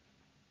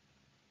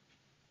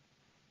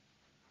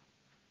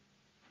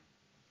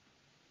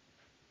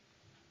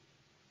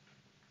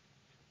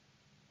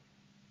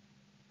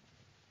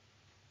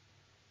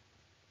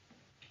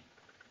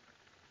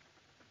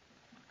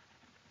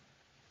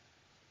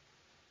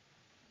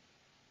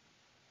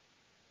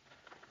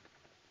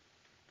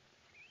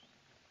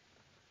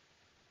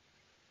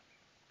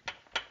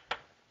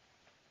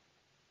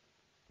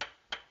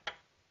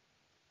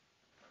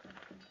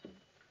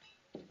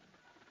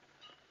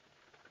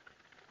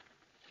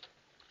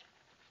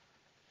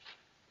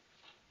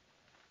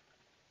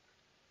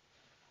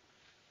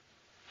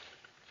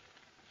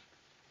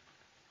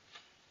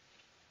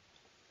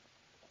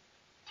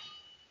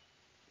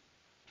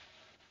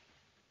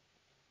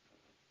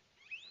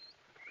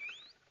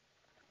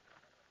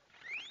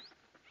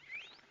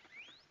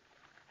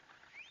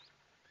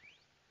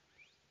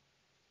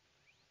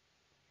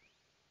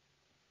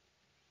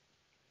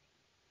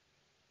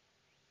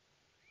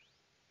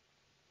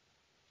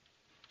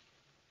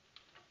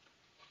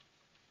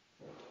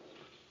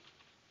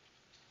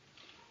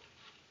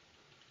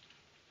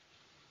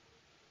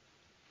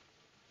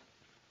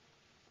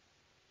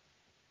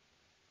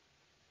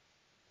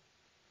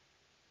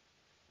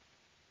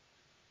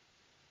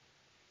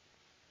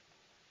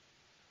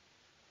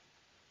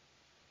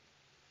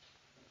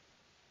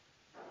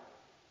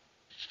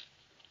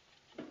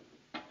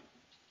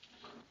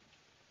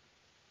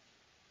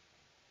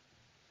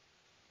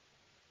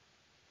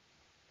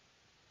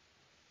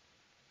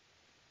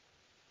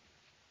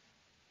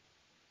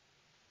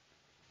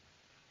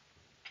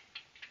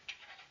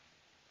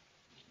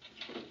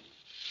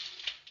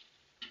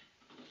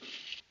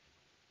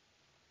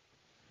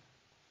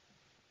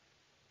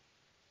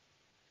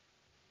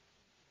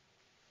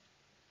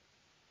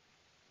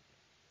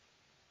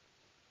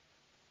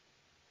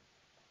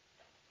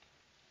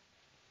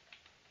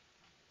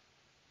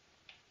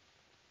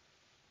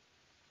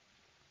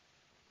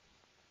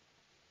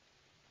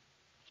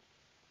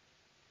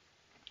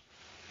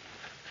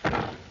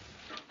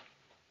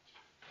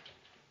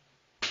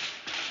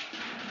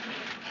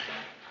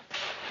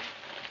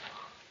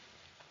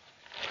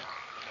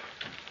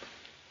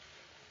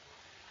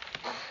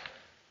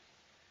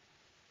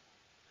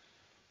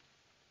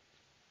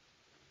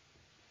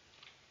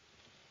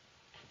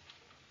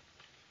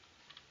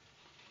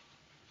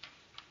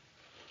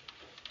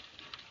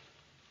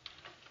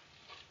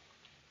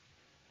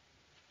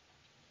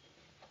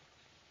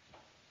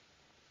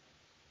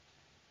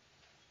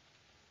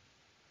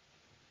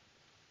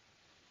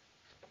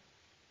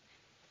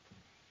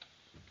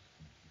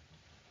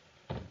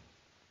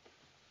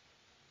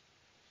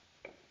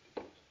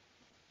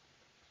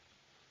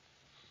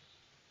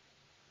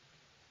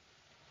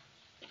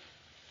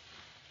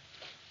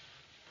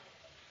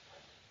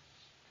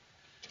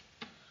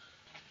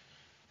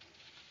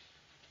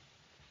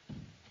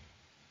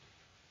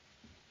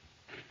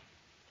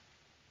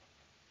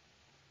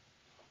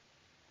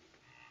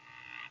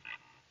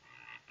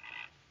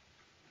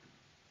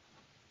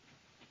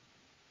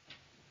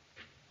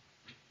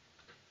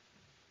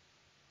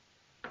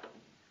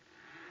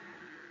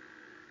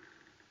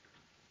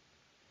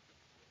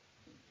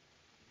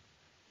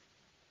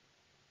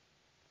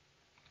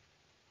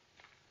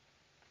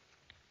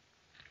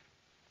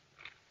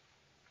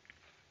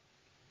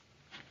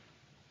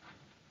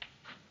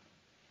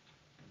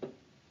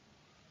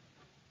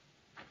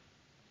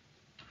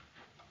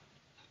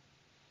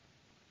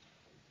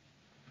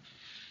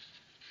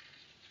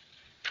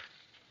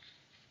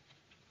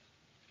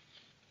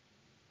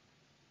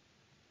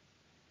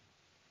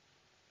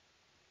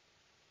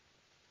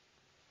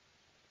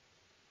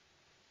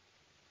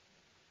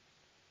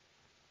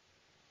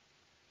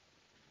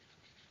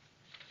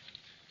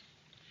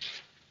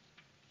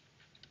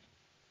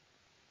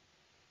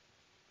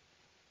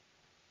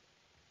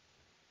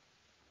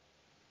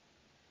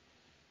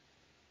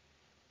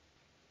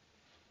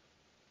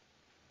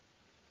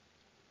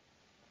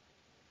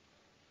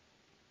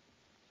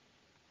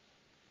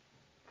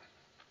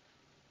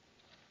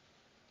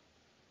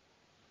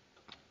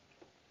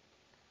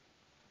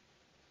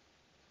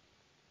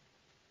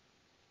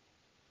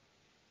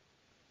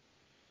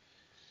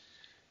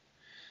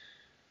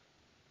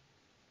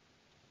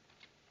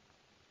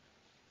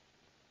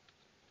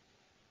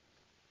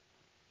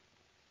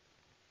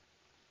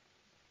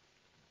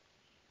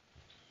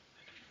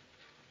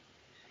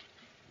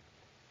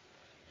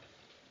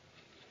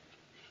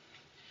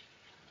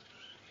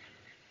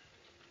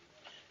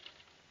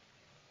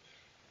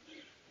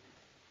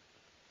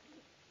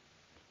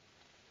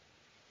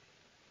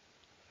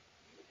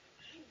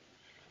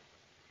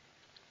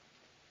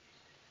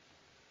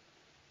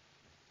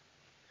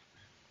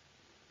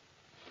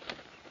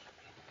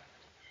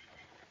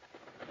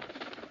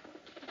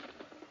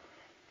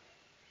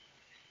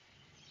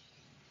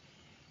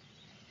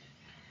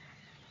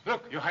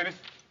 Look, Your Highness.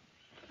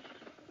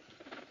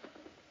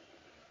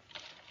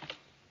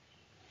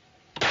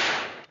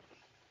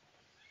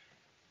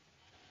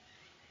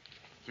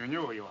 You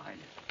knew, Your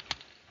Highness.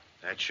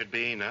 That should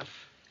be enough.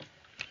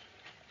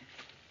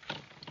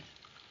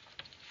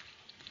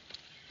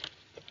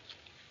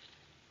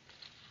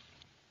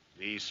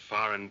 These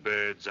foreign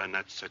birds are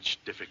not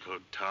such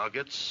difficult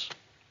targets.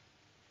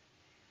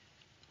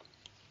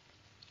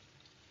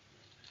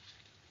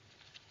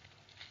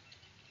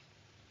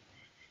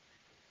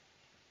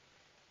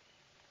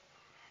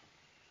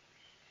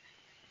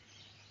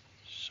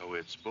 So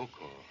it's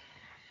Boko.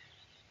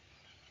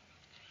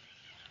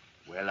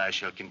 Well, I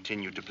shall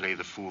continue to play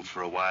the fool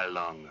for a while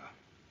longer.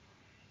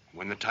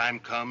 When the time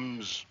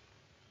comes,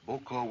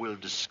 Boko will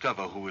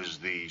discover who is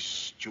the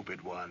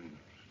stupid one.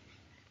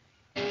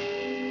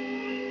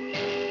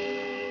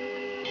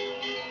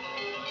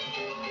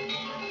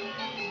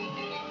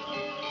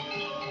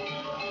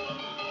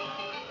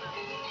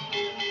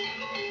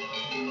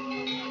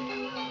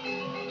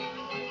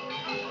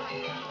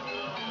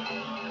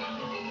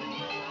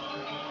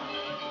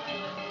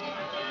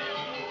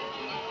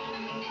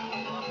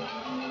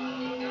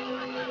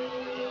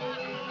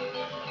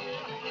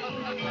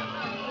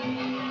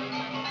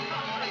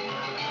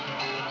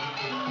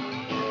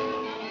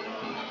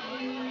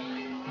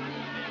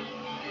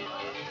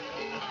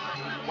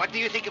 What do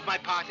you think of my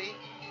party?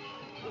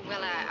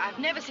 Well, I've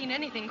never seen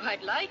anything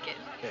quite like it.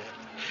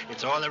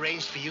 It's all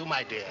arranged for you,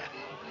 my dear.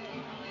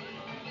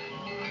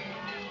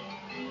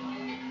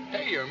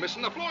 Hey, you're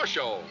missing the floor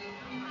show.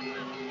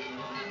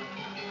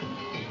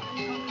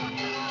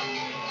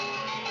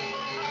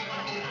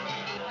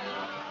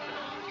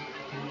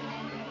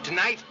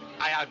 Tonight,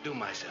 I outdo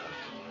myself.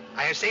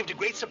 I have saved a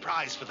great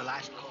surprise for the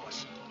last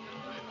course.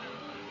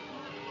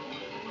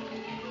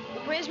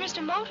 Where's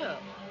Mr. Moto?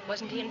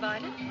 Wasn't he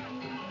invited?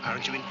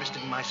 Aren't you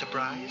interested in my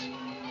surprise?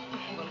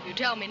 Well, if you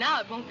tell me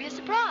now, it won't be a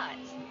surprise.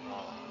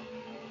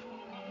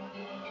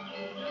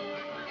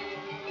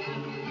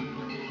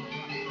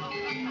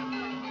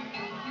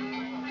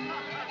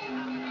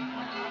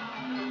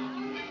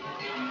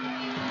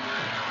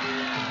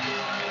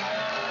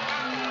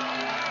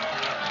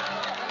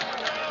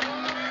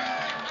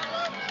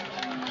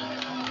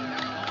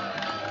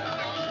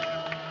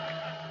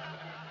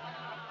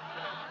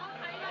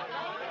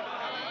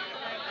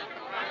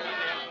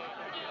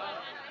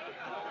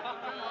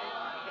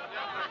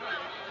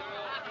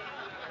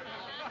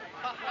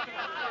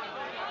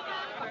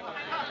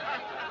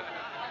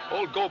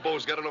 Old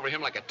Gobo's got it over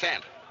him like a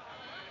tent.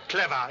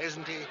 Clever,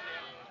 isn't he?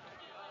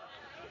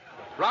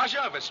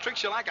 Raja, if it's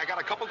tricks you like, I got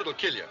a couple that'll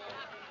kill you.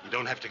 You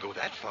don't have to go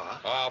that far.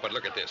 Oh, but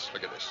look at this.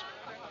 Look at this.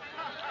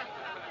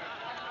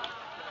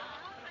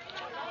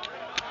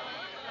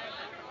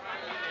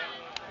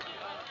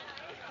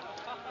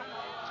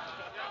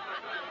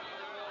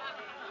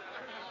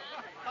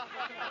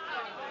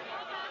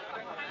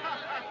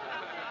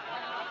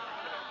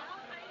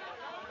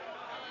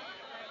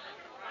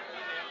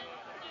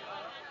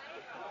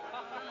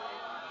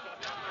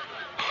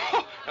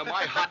 Am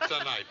I hot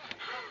tonight?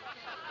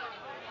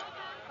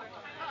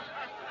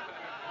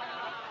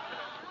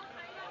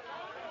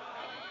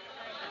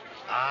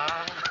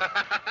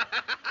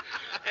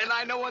 And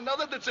I know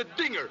another that's a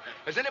dinger.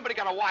 Has anybody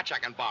got a watch I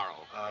can borrow?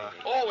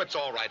 Oh, it's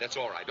all right. It's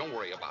all right. Don't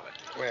worry about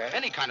it. Well,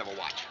 Any kind of a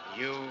watch.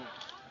 you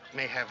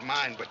may have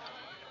mine, but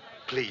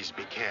please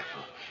be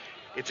careful.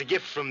 It's a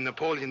gift from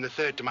Napoleon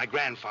III to my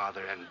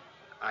grandfather, and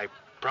I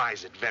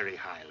prize it very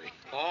highly.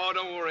 Oh,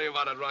 don't worry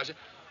about it, Roger.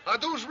 Are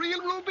those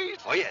real rubies?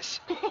 Oh, yes.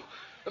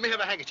 Let me have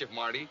a handkerchief,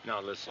 Marty.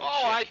 Now, listen.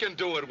 Oh, I can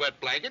do it, wet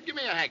blanket. Give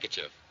me a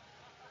handkerchief.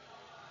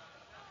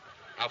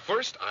 Now,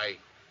 first, I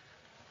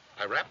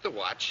wrap the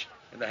watch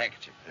in the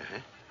handkerchief. Uh-huh.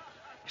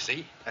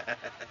 See?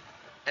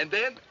 and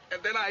then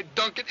I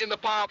dunk it in the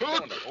palm.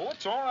 Oh,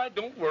 it's all right.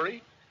 Don't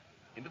worry.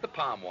 Into the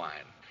palm wine.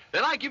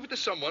 Then I give it to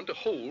someone to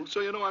hold so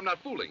you know I'm not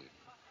fooling.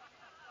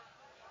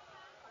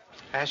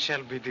 I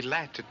shall be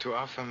delighted to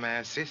offer my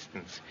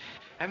assistance.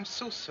 I'm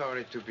so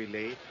sorry to be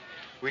late.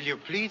 Will you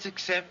please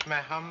accept my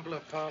humble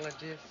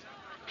apologies?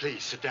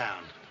 Please, sit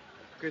down.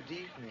 Good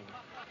evening.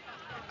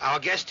 Our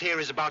guest here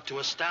is about to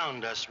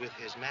astound us with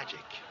his magic.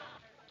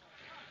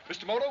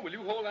 Mr. Moto, will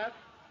you hold that?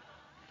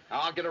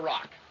 Now, I'll get a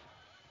rock.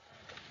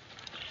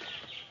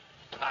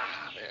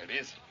 Ah, there it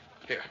is.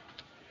 Here.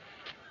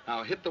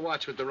 Now, hit the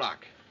watch with the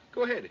rock.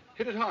 Go ahead.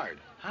 Hit it hard.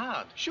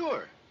 Hard?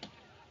 Sure.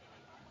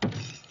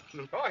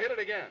 Oh, hit it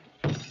again.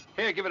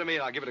 Here, give it to me.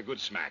 I'll give it a good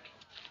smack.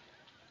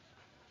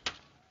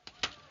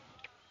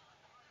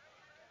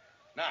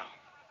 Now.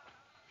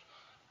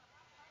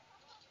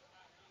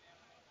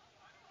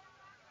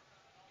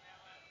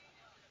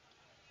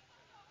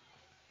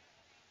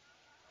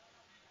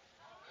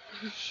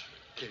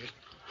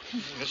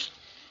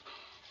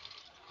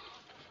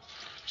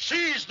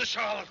 Seize the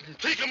charlatan.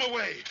 Take him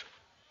away.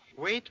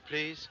 Wait,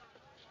 please.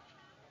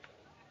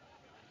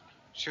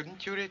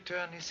 Shouldn't you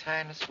return His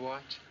Highness'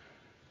 watch?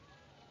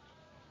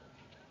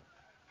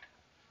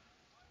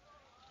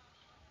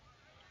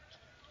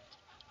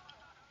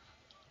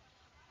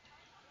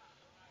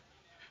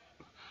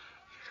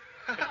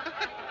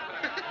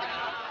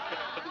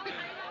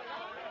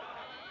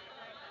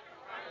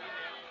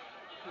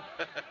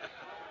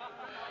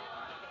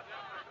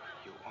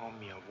 You owe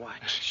me a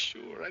watch.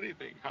 Sure,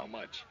 anything. How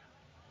much?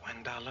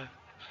 $1.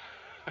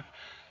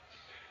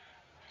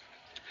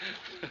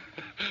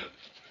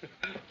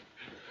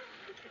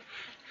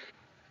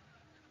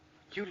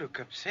 You look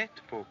upset,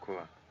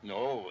 Poco.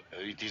 No,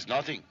 it is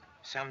nothing.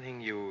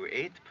 Something you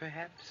ate,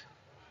 perhaps?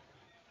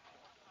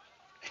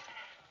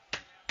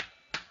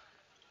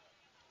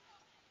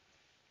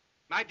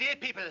 My dear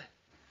people,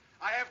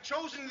 I have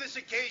chosen this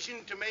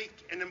occasion to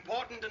make an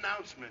important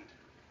announcement.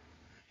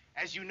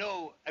 As you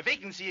know, a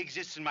vacancy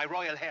exists in my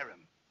royal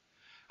harem.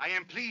 I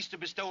am pleased to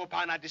bestow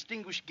upon our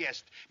distinguished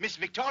guest, Miss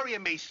Victoria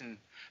Mason,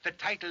 the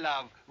title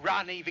of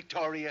Rani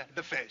Victoria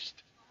I.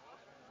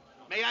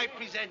 May I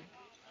present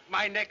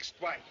my next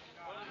wife?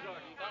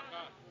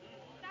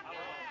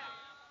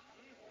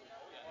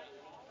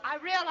 I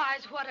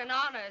realize what an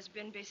honor has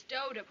been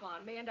bestowed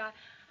upon me, and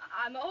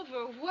I'm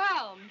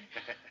overwhelmed.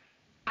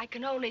 I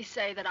can only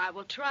say that I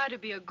will try to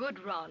be a good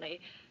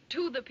Ronnie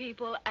to the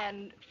people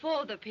and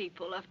for the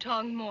people of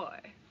Tongmoy.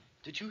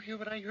 Did you hear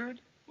what I heard?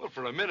 Well,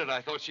 for a minute,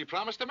 I thought she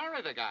promised to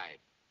marry the guy.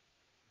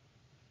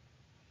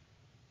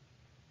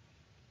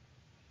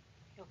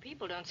 Your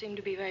people don't seem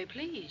to be very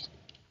pleased.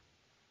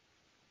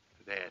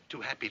 They're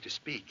too happy to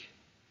speak.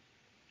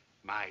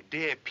 My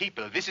dear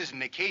people, this is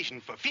an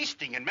occasion for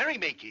feasting and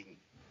merrymaking.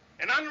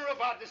 In honor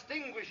of our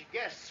distinguished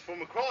guests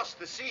from across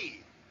the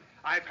sea,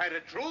 I've had a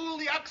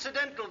truly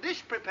occidental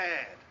dish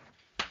prepared.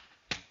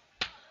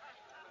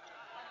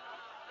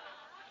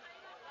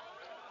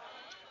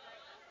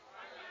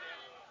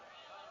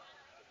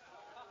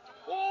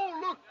 Oh,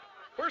 look.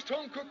 First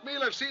home-cooked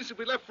meal I've seen since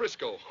we left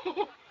Frisco.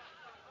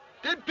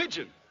 Dead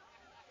pigeon.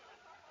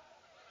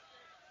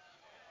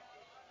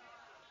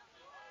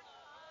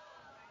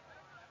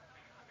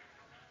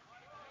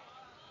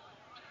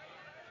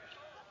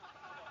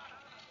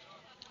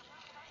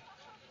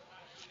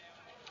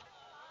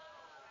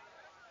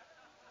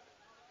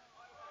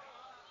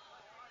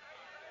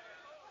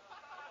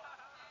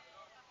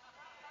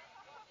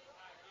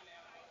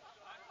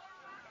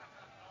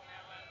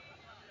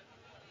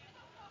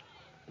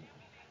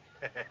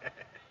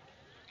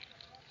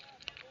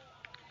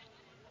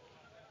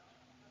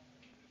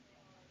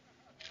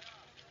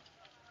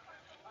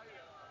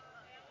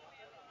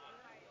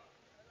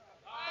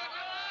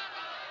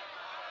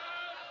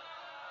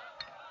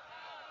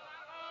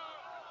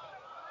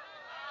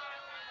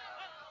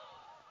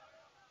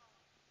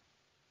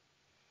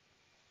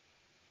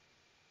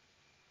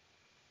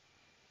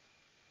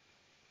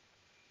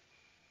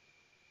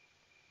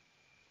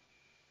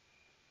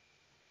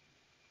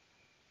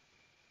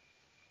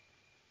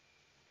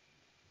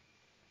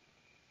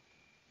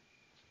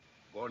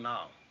 Go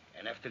now,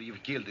 and after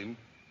you've killed him,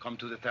 come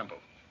to the temple.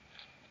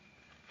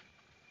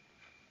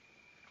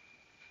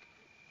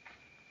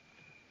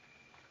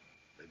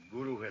 The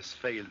Guru has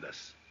failed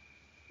us.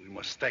 We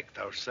must act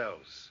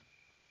ourselves.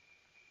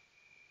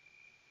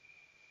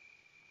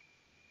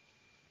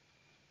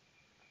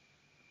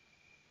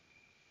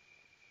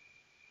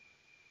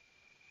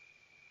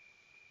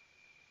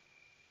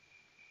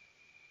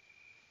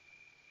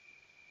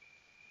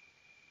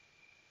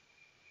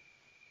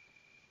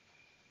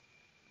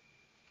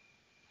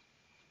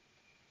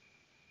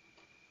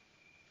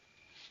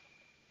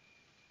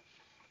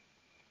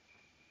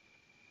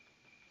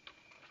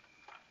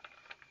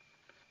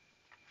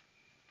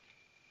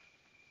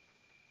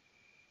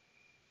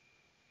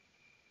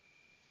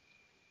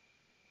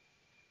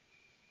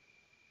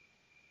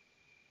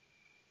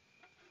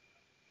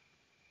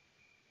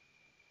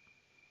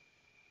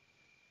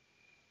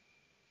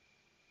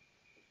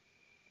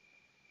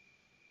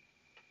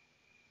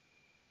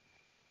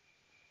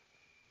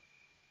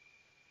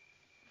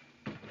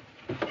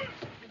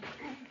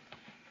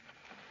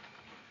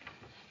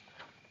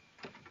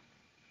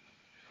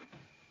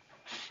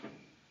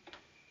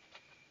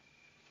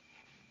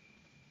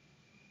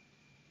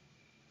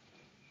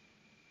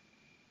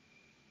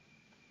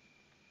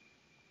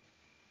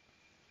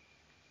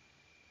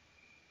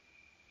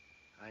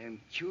 I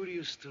am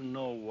curious to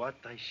know what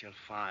I shall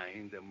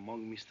find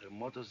among Mr.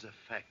 Moto's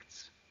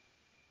effects.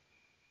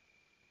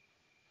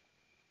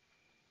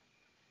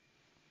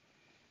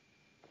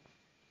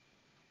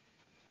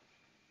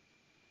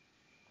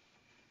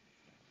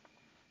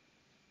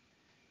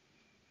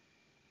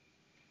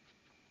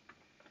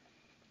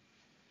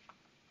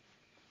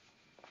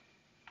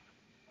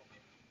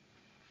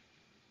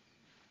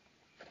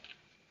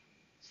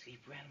 Sleep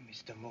well,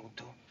 Mr.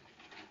 Moto.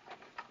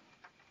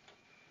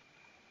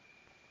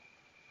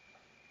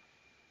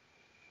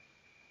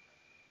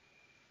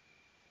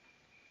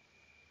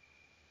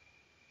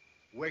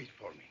 Wait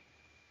for me.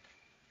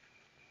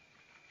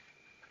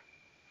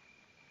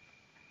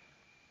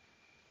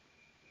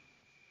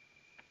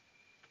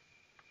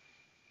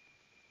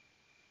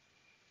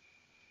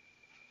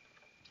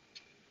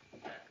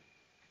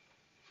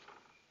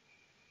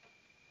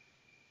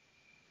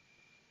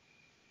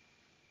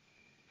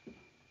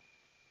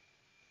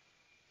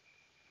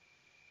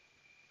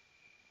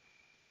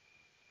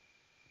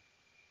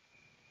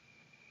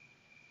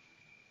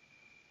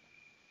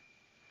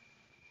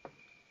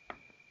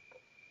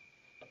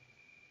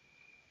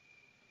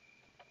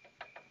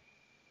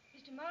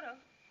 Mr. Moto.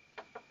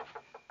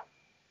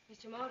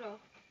 Mr. Moto.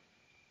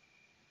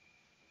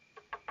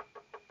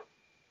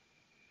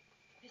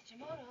 Mr.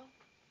 Moto.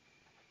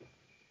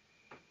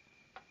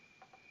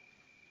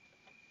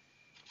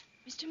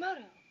 Mr.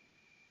 Moto.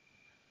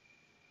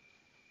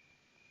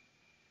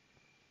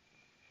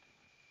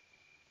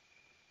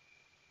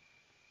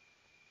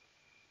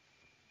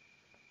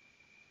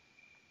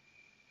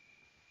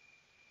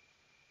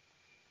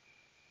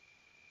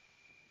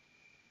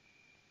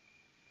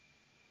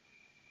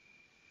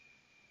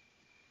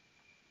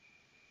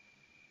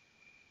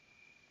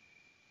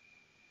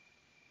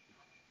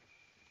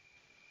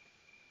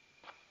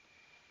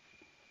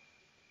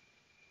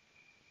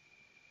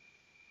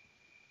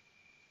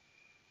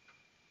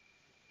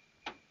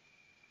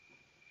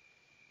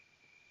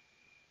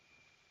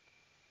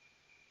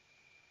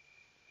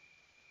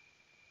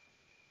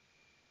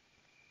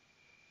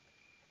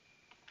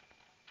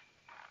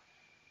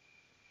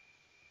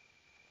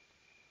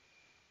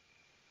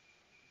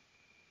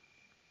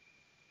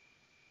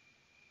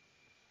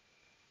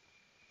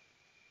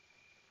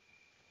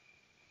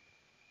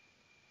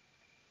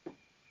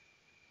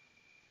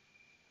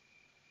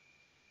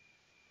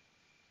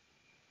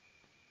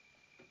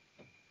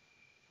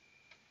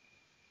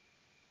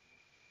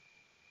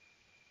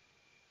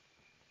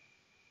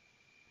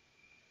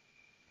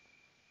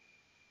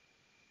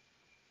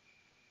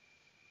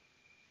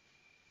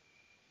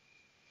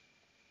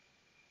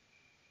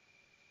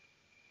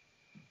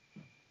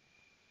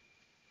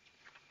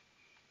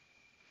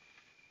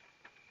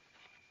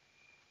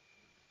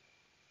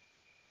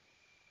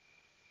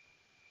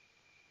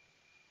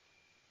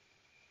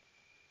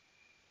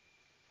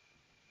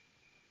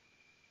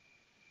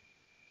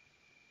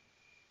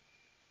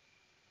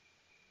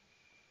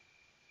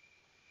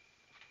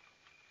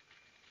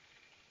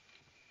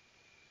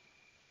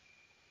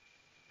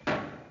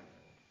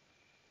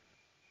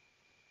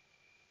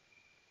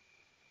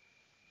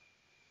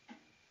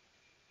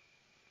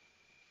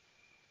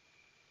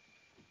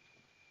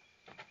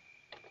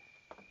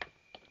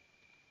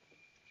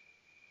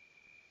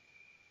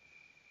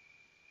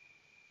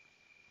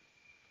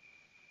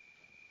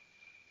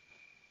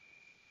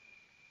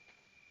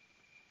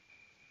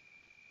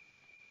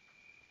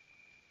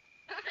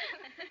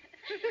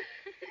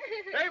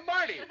 Hey,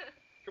 Marty,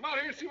 come out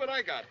here and see what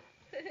I got.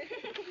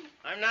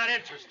 I'm not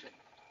interested.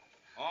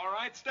 All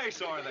right, stay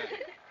sore then.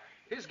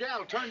 His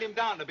gal turned him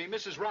down to be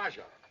Mrs.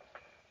 Raja.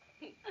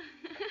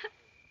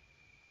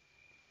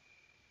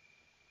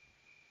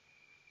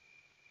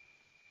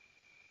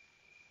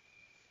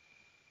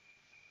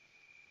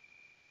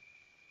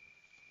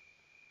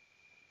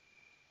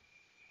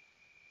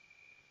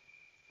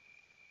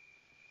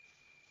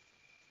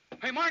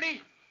 Hey,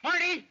 Marty!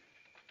 Marty!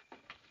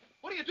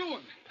 What are you doing?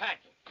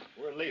 Packing.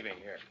 We're leaving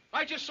here.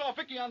 I just saw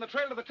Vicky on the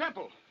trail to the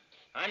temple.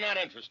 I'm not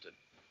interested.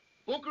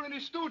 Booker and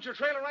his stooge are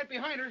trailing right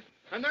behind her,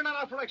 and they're not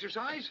out for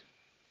exercise.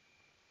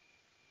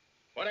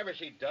 Whatever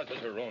she does is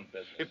her own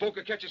business. If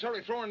Booker catches her,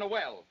 he throw her in the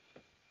well.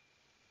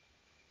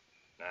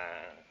 Nah.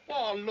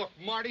 Oh, look,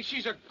 Marty,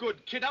 she's a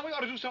good kid. Now, we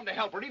ought to do something to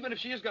help her, even if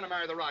she is going to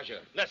marry the Raja.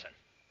 Listen,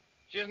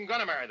 she isn't going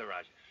to marry the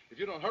Raja. If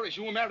you don't hurry,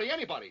 she won't marry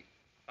anybody.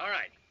 All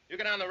right. You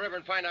get down the river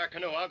and find our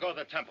canoe. I'll go to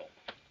the temple.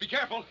 Be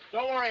careful.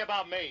 Don't worry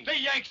about me. The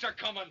Yanks are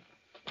coming.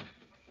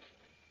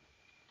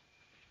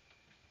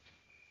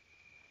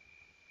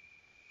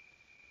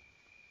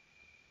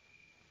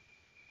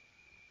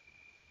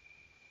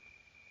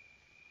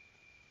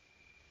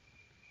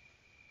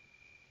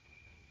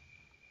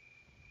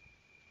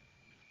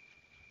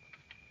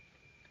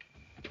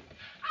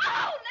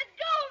 Oh, let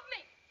go of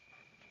me!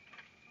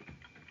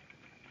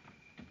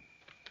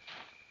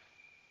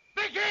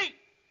 Vicky!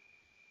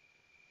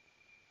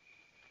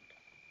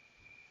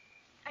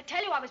 I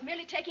tell you, I was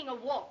merely taking a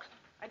walk.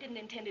 I didn't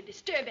intend to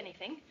disturb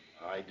anything.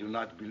 I do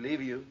not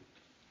believe you.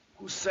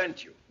 Who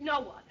sent you?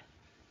 No one.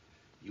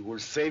 You will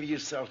save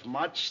yourself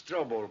much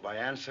trouble by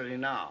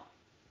answering now.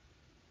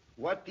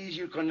 What is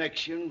your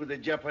connection with the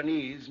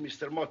Japanese,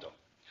 Mr. Moto?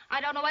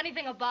 I don't know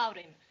anything about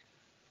him.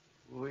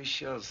 We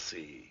shall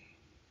see.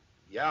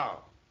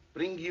 Yao,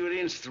 bring your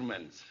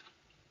instruments.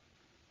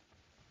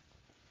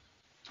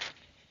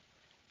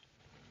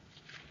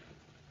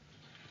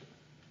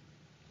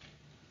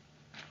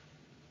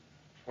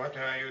 What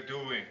are you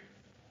doing?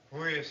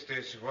 Who is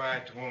this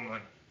white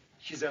woman?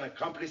 She's an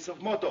accomplice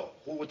of Moto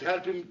who would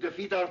help him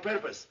defeat our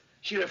purpose.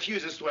 She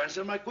refuses to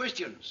answer my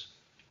questions.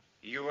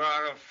 You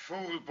are a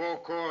fool,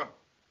 Boko.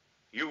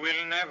 You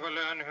will never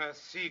learn her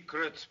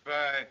secrets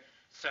by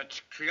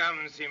such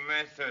clumsy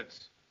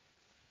methods.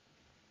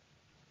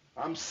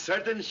 I'm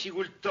certain she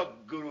will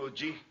talk,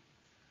 Guruji.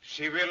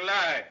 She will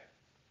lie.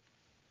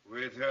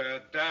 With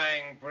her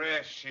dying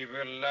breath, she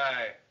will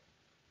lie.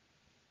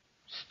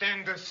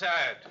 Stand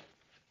aside.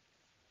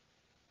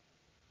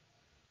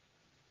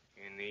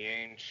 In the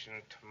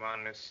ancient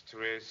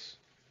monasteries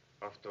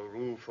of the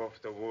roof of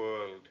the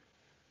world,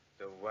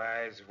 the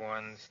wise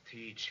ones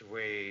teach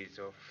ways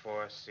of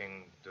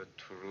forcing the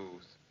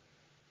truth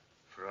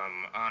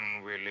from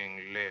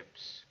unwilling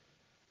lips.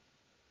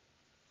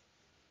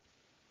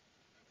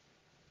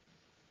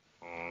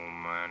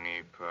 Om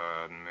Mani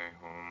Padme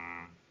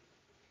Hum.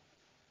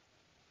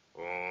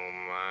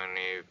 Om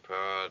Mani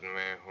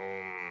Padme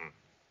Hum.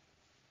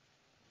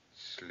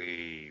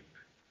 Sleep.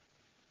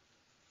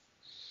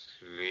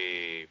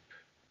 Sleep.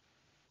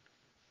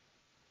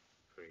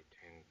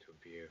 Pretend to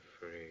be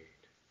afraid.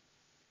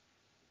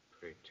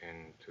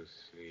 Pretend to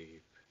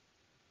sleep.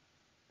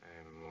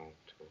 I'm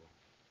Moto.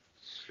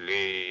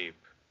 Sleep.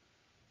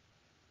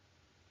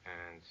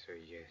 Answer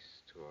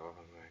yes to all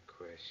my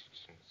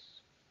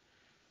questions.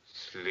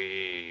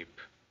 Sleep.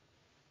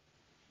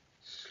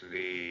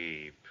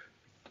 Sleep.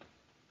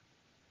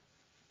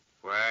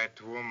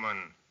 White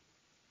woman,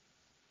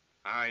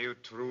 are you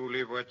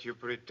truly what you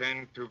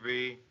pretend to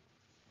be?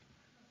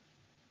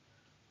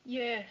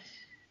 Yes.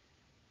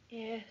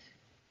 Yes.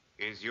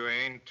 Is your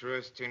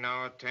interest in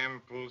our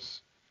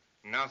temples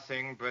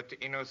nothing but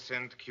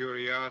innocent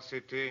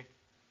curiosity?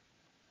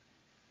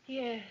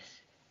 Yes.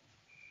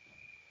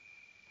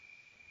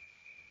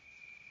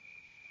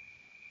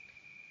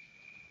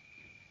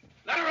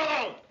 Let her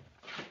alone!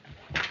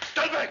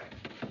 Stand back!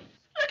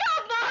 Look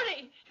out,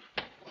 Marty!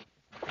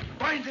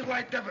 Find the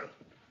white devil!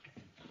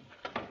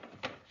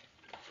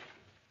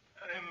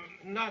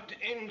 I'm not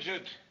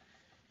injured.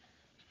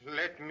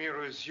 Let me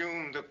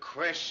resume the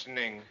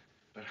questioning.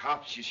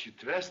 Perhaps you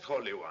should rest,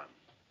 Holy One.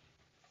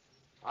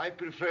 I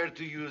prefer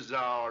to use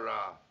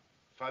our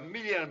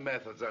familiar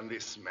methods on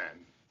this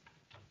man.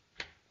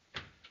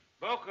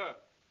 Boker,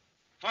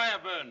 fire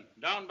burn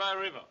down by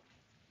river.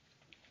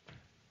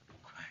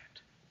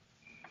 Quiet.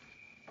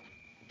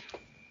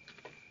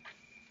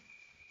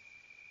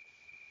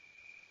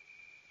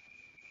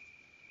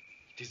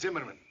 It is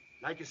Zimmerman.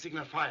 Like a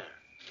signal fire.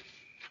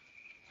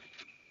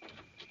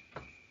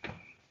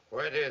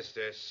 What is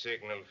this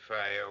signal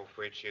fire of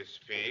which you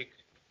speak?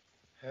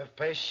 Have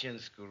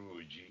patience,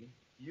 Guruji.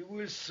 You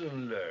will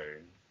soon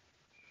learn.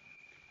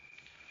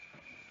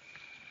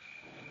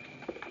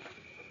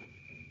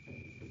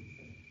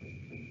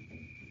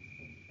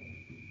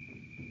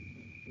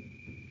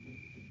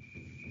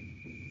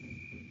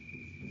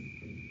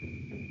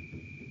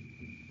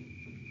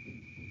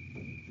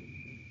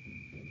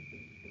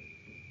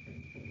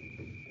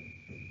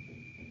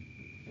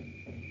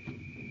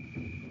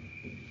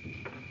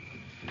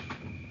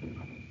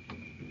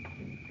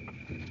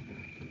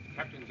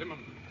 Captain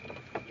Zimmerman.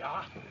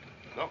 Yeah?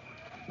 Look.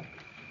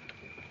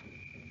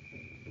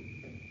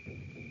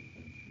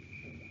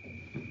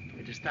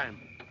 It is time.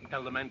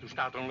 Tell the men to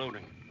start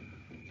unloading.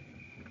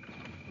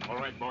 All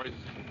right, boys.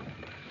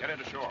 Get it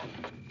ashore.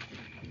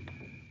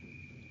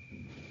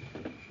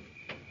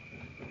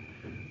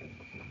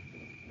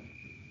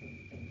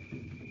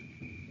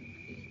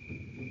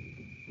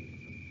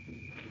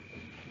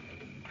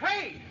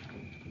 Hey!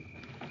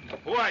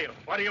 Who are you?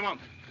 What do you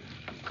want?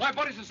 My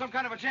buddy's in some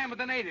kind of a jam with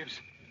the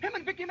natives. Him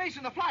and Vicky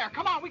Mason, the flyer.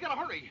 Come on, we gotta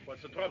hurry.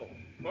 What's the trouble?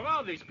 Where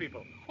are these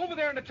people? Over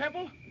there in the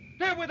temple.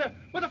 There where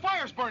the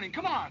fire's burning.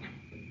 Come on.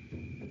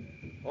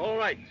 All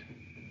right.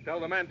 Tell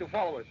the men to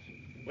follow us.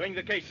 Bring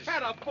the cases.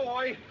 Head up,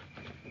 boy.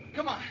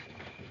 Come on.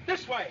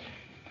 This way.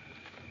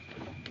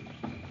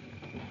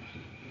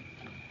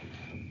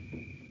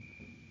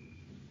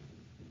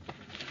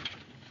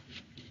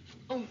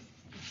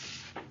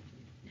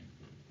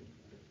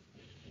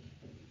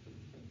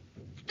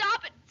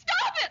 Stop it!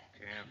 Stop it!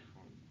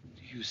 Careful.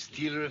 Do you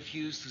still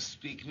refuse to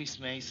speak, Miss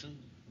Mason?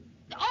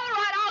 All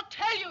right, I'll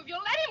tell you if you'll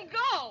let him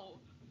go.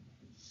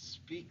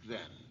 Speak then.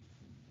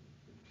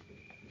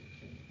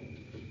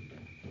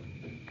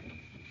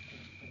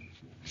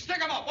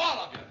 Stick 'em up,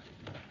 all of you.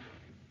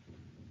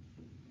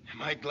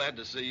 Am I glad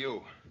to see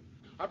you?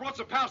 I brought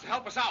some pals to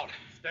help us out.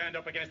 Stand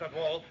up against that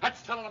wall.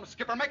 That's telling them,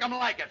 Skipper. Make them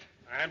like it.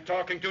 I'm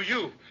talking to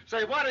you.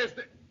 Say, what is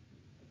the...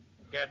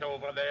 Get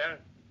over there,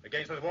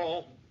 against that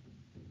wall.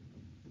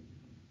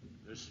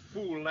 This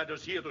fool led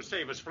us here to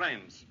save his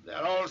friends.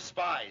 They're all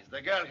spies.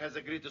 The girl has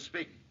agreed to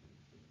speak.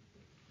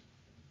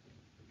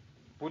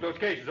 Put those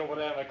cases over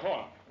there in the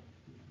corner.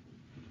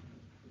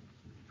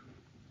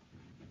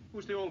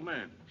 Who's the old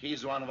man?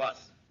 He's one of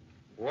us.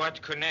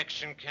 What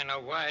connection can a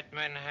white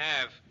man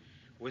have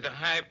with the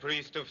high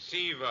priest of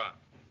Siva?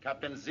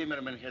 Captain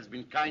Zimmerman has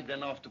been kind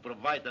enough to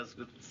provide us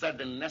with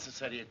certain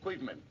necessary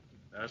equipment.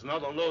 There's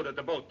not a load at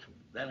the boat.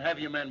 Then have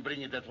your men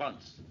bring it at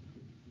once.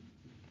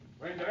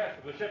 Bring the rest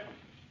of the shipment.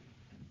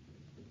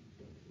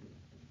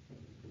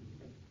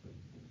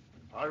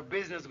 Our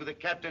business with the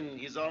captain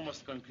is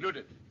almost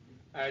concluded.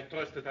 I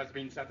trust it has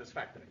been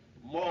satisfactory.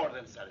 More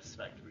than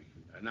satisfactory.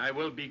 And I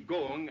will be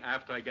going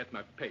after I get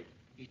my pay.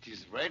 It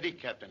is ready,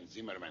 Captain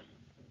Zimmerman.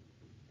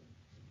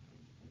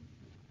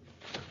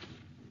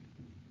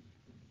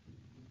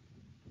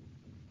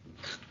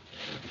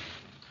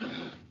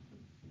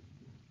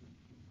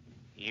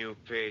 You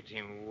paid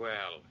him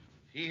well.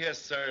 He has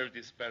served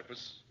his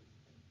purpose.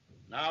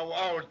 Now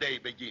our day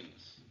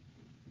begins.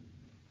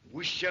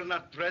 We shall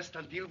not rest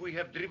until we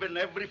have driven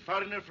every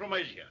foreigner from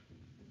Asia.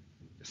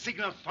 The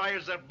signal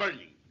fires are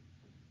burning.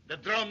 The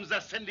drums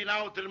are sending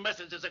out their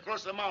messages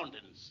across the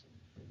mountains.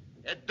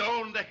 At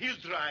dawn, the hill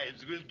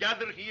tribes will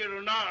gather here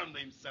and arm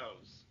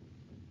themselves.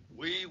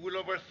 We will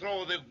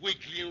overthrow the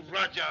weakling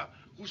Raja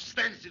who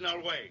stands in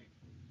our way.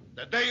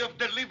 The day of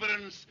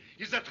deliverance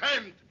is at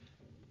hand.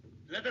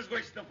 Let us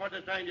waste no further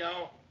time,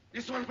 Yao.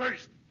 This one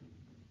first.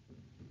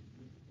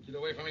 Get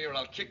away from me or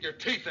I'll kick your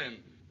teeth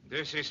in.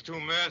 This is too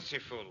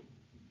merciful.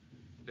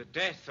 The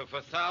death of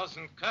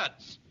 1,000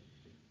 cuts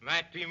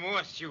might be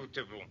more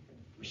suitable.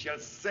 We shall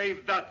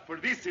save that for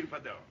this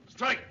infidel.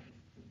 Strike!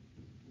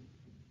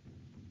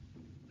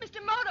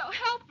 Mr. Moto,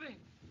 help me.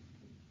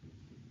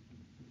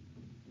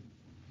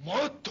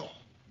 Moto!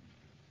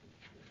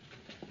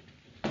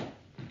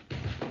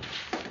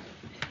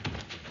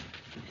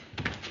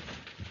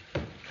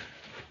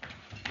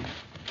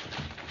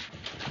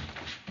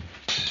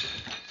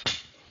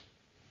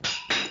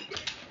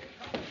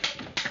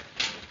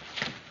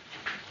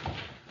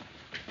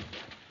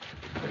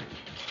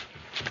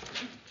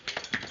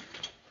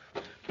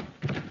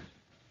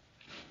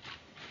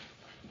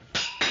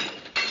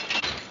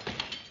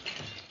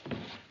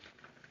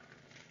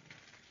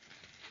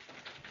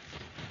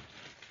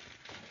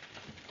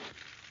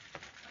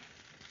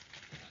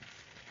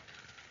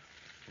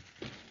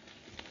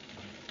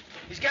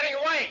 He's getting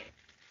away.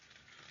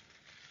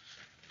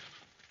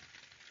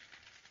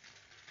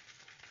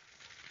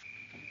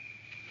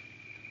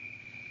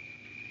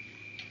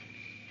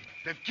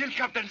 They've killed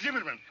Captain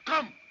Zimmerman.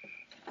 Come!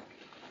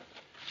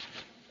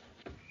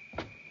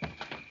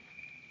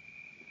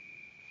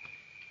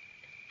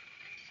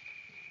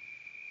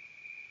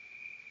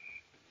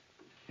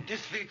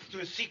 This leads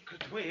to a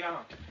secret way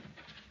out.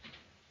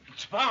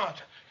 It's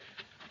barred.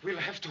 We'll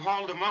have to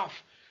haul them off.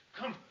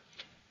 Come.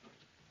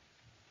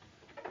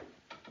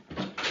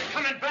 They're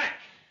coming back.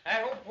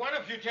 I hope one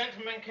of you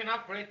gentlemen can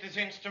operate this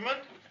instrument.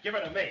 Give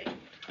it to me.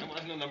 I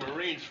wasn't in the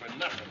Marines for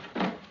nothing.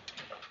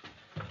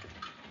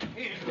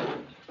 Here.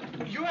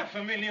 You are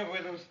familiar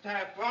with those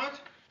tire parts.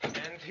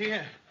 And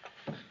here.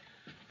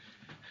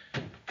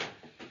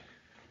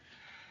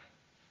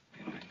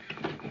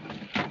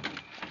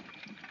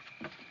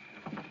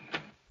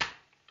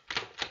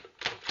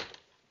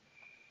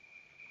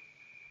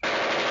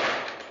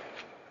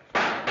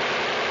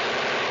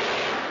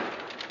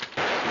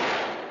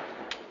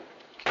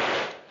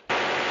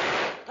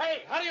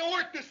 Hey, how do you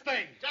work this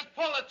thing? Just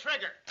pull the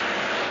trigger.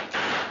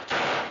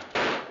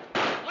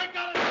 I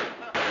got it.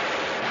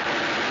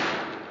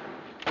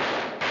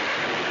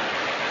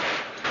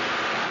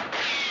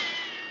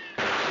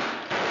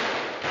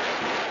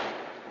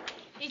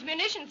 These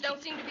munitions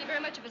don't seem to be very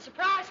much of a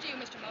surprise to you,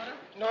 Mr. Moto.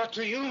 Not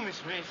to you,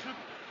 Miss Mason.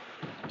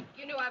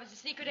 You knew I was a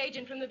secret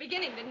agent from the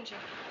beginning, didn't you?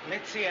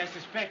 Let's say I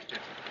suspected.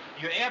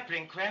 Your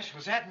airplane crash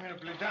was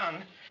admirably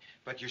done,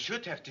 but you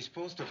should have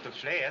disposed of the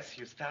flares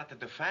you started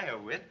the fire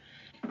with.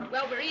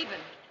 Well, we're even.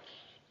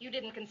 You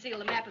didn't conceal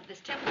the map of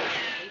this temple,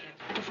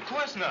 either. Of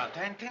course not.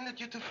 I intended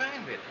you to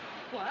find it.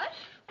 What?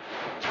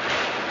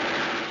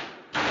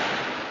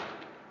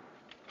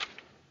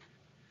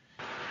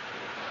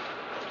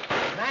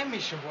 My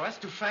mission was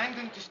to find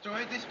and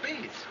destroy this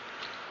base.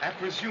 I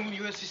presume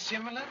yours is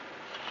similar?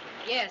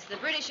 Yes, the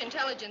British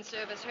intelligence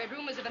service heard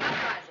rumors of an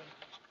uprising.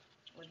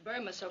 With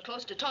Burma so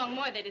close to Tong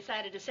Moi, they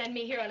decided to send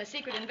me here on a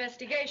secret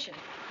investigation.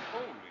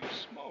 Holy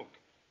smoke.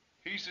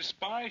 He's a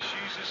spy,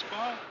 she's a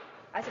spy.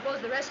 I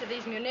suppose the rest of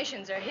these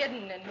munitions are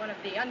hidden in one of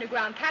the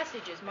underground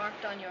passages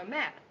marked on your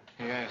map.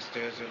 Yes,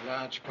 there's a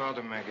large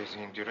powder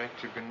magazine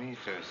directly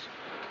beneath us.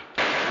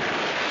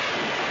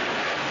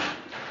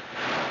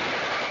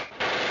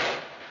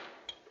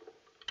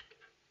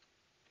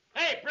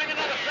 Hey, bring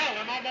another bell.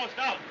 I'm almost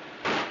out.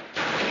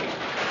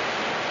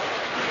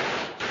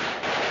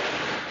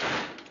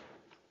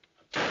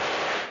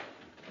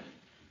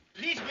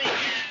 Please make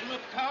each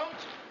bullet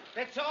count.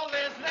 That's all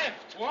there's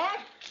left. What?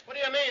 What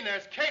do you mean?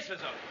 There's cases of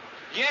them.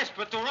 Yes,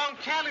 but the wrong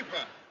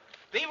caliber.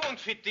 They won't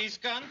fit these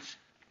guns.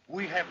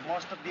 We have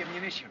most of the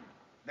ammunition.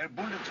 Their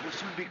bullets will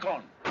soon be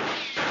gone. Oh,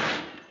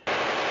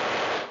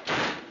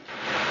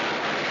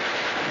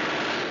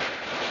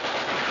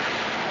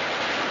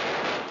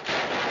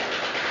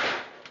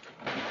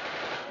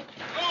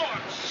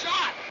 I'm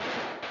shot.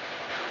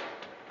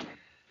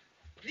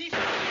 Please,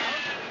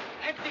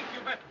 I think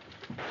you better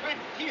find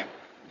it here.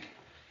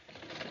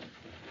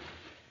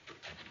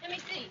 Let me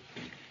see.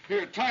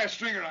 Here, tie a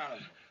stringer on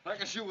it. I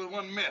can shoot with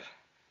one mitt.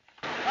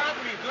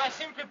 Pardon me, do I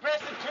simply press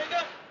the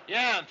trigger?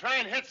 Yeah, and try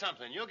and hit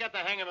something. You'll get the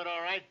hang of it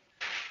all right.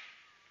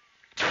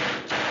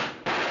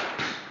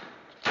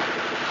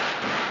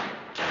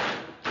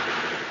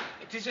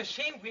 It is a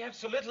shame we have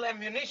so little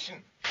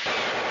ammunition.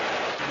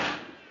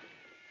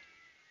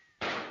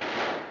 Too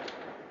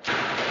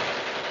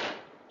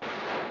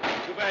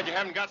bad you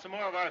haven't got some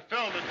more of our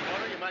film, Mr.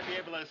 Motor. You might be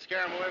able to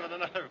scare him away with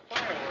another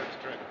fireworks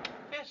trick.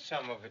 There's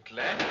some of it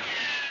left.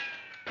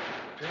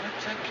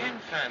 Perhaps I can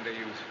find a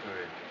use for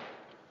it.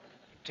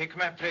 Take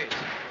my place.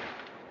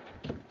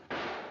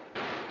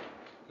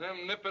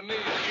 Them Nipponese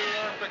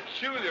sure are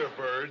peculiar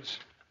birds.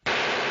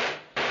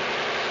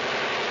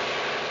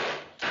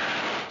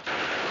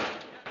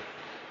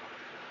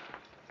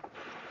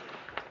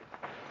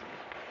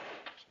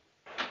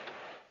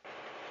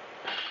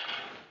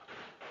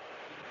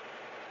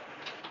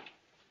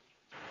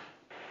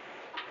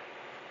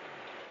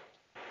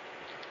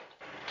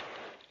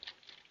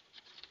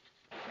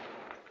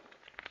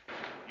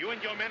 You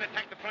and your men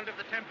attack the front of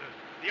the temple.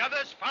 The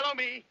others, follow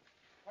me.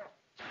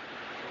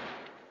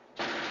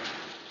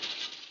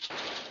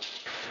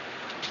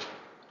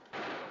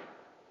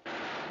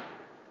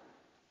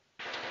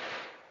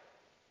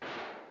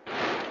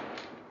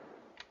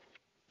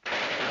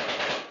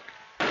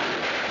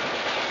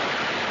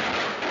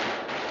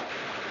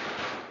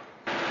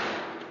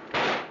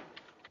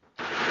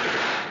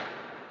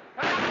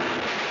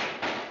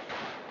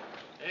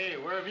 Hey,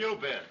 where have you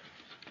been?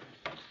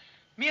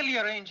 Merely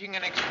arranging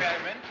an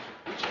experiment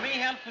which may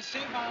help us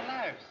save our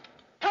lives.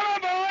 Come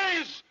on,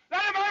 boys!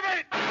 Let him have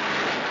it! Get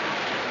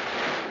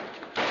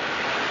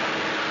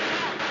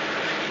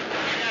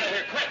out of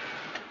here, quick!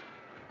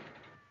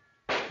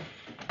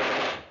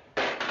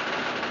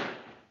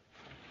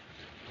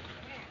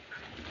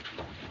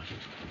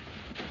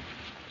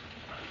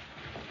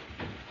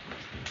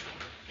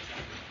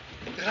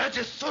 The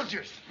Raja's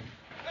soldiers!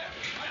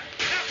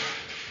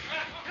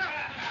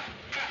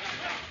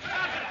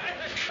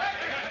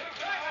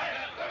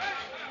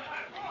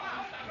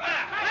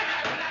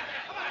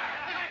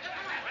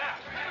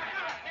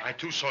 I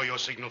too saw your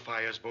signal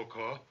fires,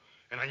 Bokor,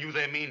 and I knew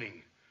their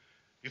meaning.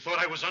 You thought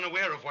I was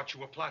unaware of what you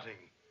were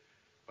plotting.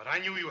 But I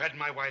knew you had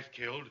my wife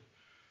killed.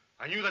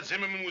 I knew that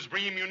Zimmerman was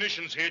bringing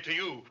munitions here to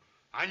you.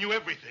 I knew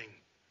everything.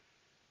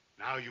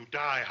 Now you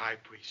die, High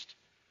Priest,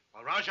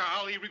 while Raja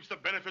Ali reaps the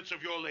benefits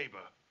of your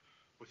labor.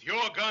 With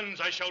your guns,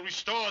 I shall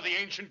restore the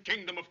ancient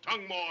kingdom of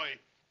Tungmoy.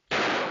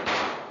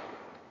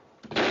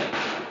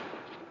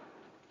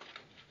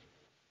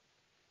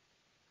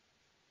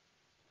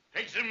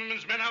 Take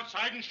Zimmerman's men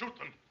outside and shoot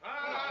them.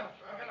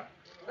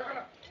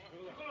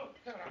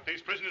 Put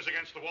these prisoners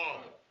against the wall.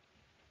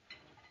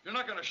 You're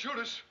not going to shoot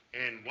us.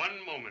 In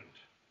 1 moment.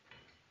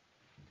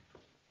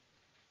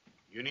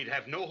 You need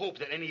have no hope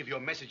that any of your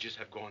messages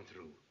have gone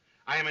through.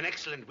 I am an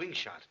excellent wing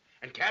shot,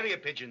 and carrier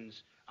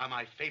pigeons are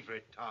my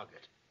favorite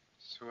target.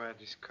 So I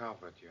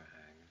discovered, Your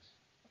Highness.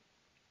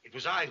 It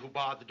was I who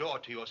barred the door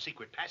to your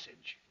secret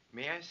passage.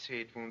 May I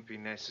say it won't be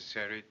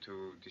necessary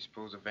to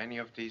dispose of any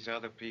of these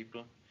other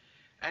people?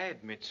 I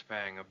admit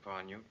spying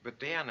upon you, but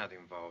they are not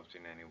involved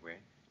in any way.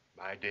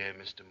 My dear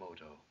Mr.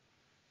 Moto,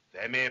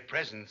 their mere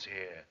presence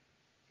here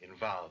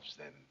involves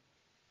them.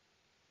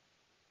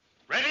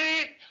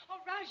 Ready? Oh,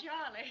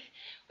 Rajali,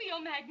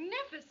 you're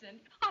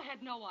magnificent. I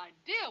had no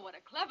idea what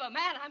a clever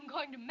man I'm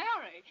going to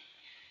marry.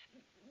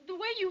 The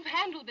way you've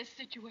handled this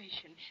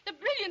situation, the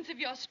brilliance of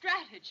your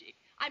strategy.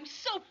 I'm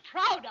so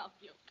proud of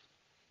you.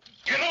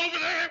 Get over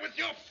there with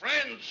your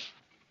friends.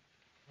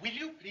 Will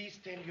you please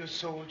tell your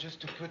soldiers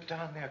to put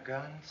down their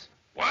guns?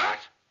 What?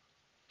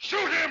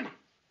 Shoot him!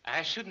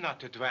 I should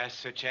not advise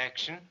such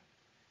action.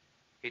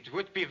 It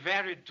would be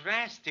very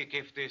drastic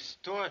if this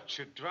torch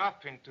should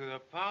drop into the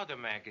powder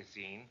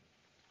magazine.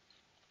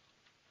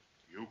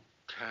 You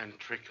can't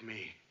trick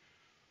me.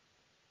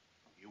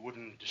 You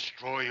wouldn't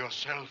destroy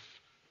yourself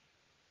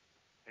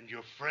and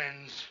your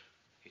friends.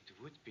 It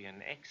would be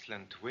an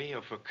excellent way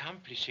of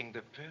accomplishing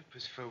the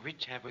purpose for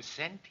which I was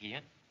sent here.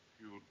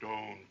 You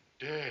don't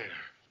dare.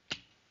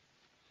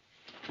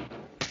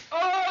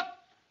 Oh!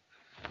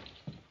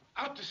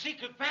 Out the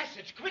secret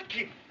passage,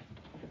 quickly!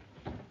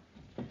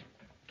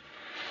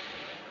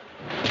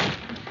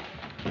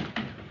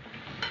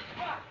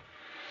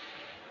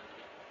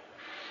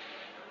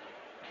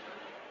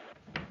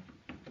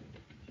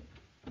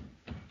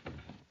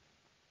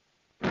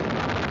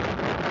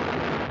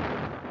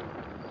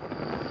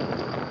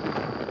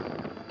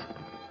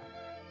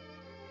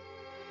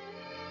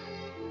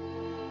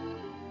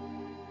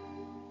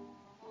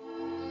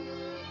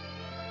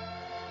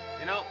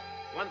 You know,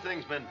 one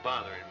thing's been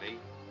bothering me.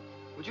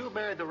 Would you have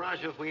married the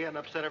Raja if we hadn't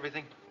upset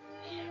everything?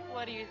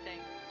 What do you think?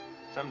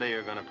 Someday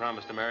you're going to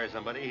promise to marry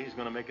somebody, he's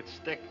going to make it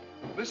stick.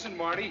 Listen,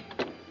 Marty,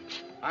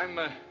 I'm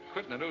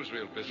quitting the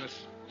newsreel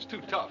business. It's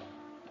too tough.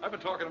 I've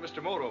been talking to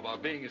Mr. Moto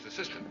about being his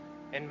assistant.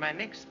 And my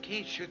next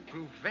case should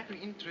prove very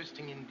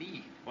interesting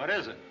indeed. What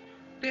is it?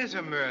 There's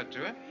a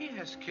murderer. He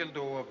has killed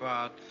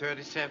about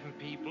 37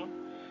 people.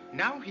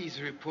 Now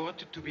he's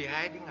reported to be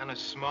hiding on a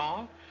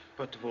small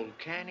but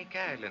volcanic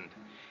island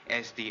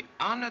as the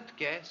honored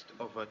guest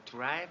of a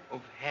tribe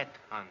of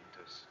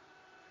headhunters.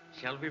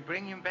 Shall we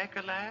bring him back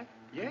alive?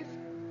 Yes?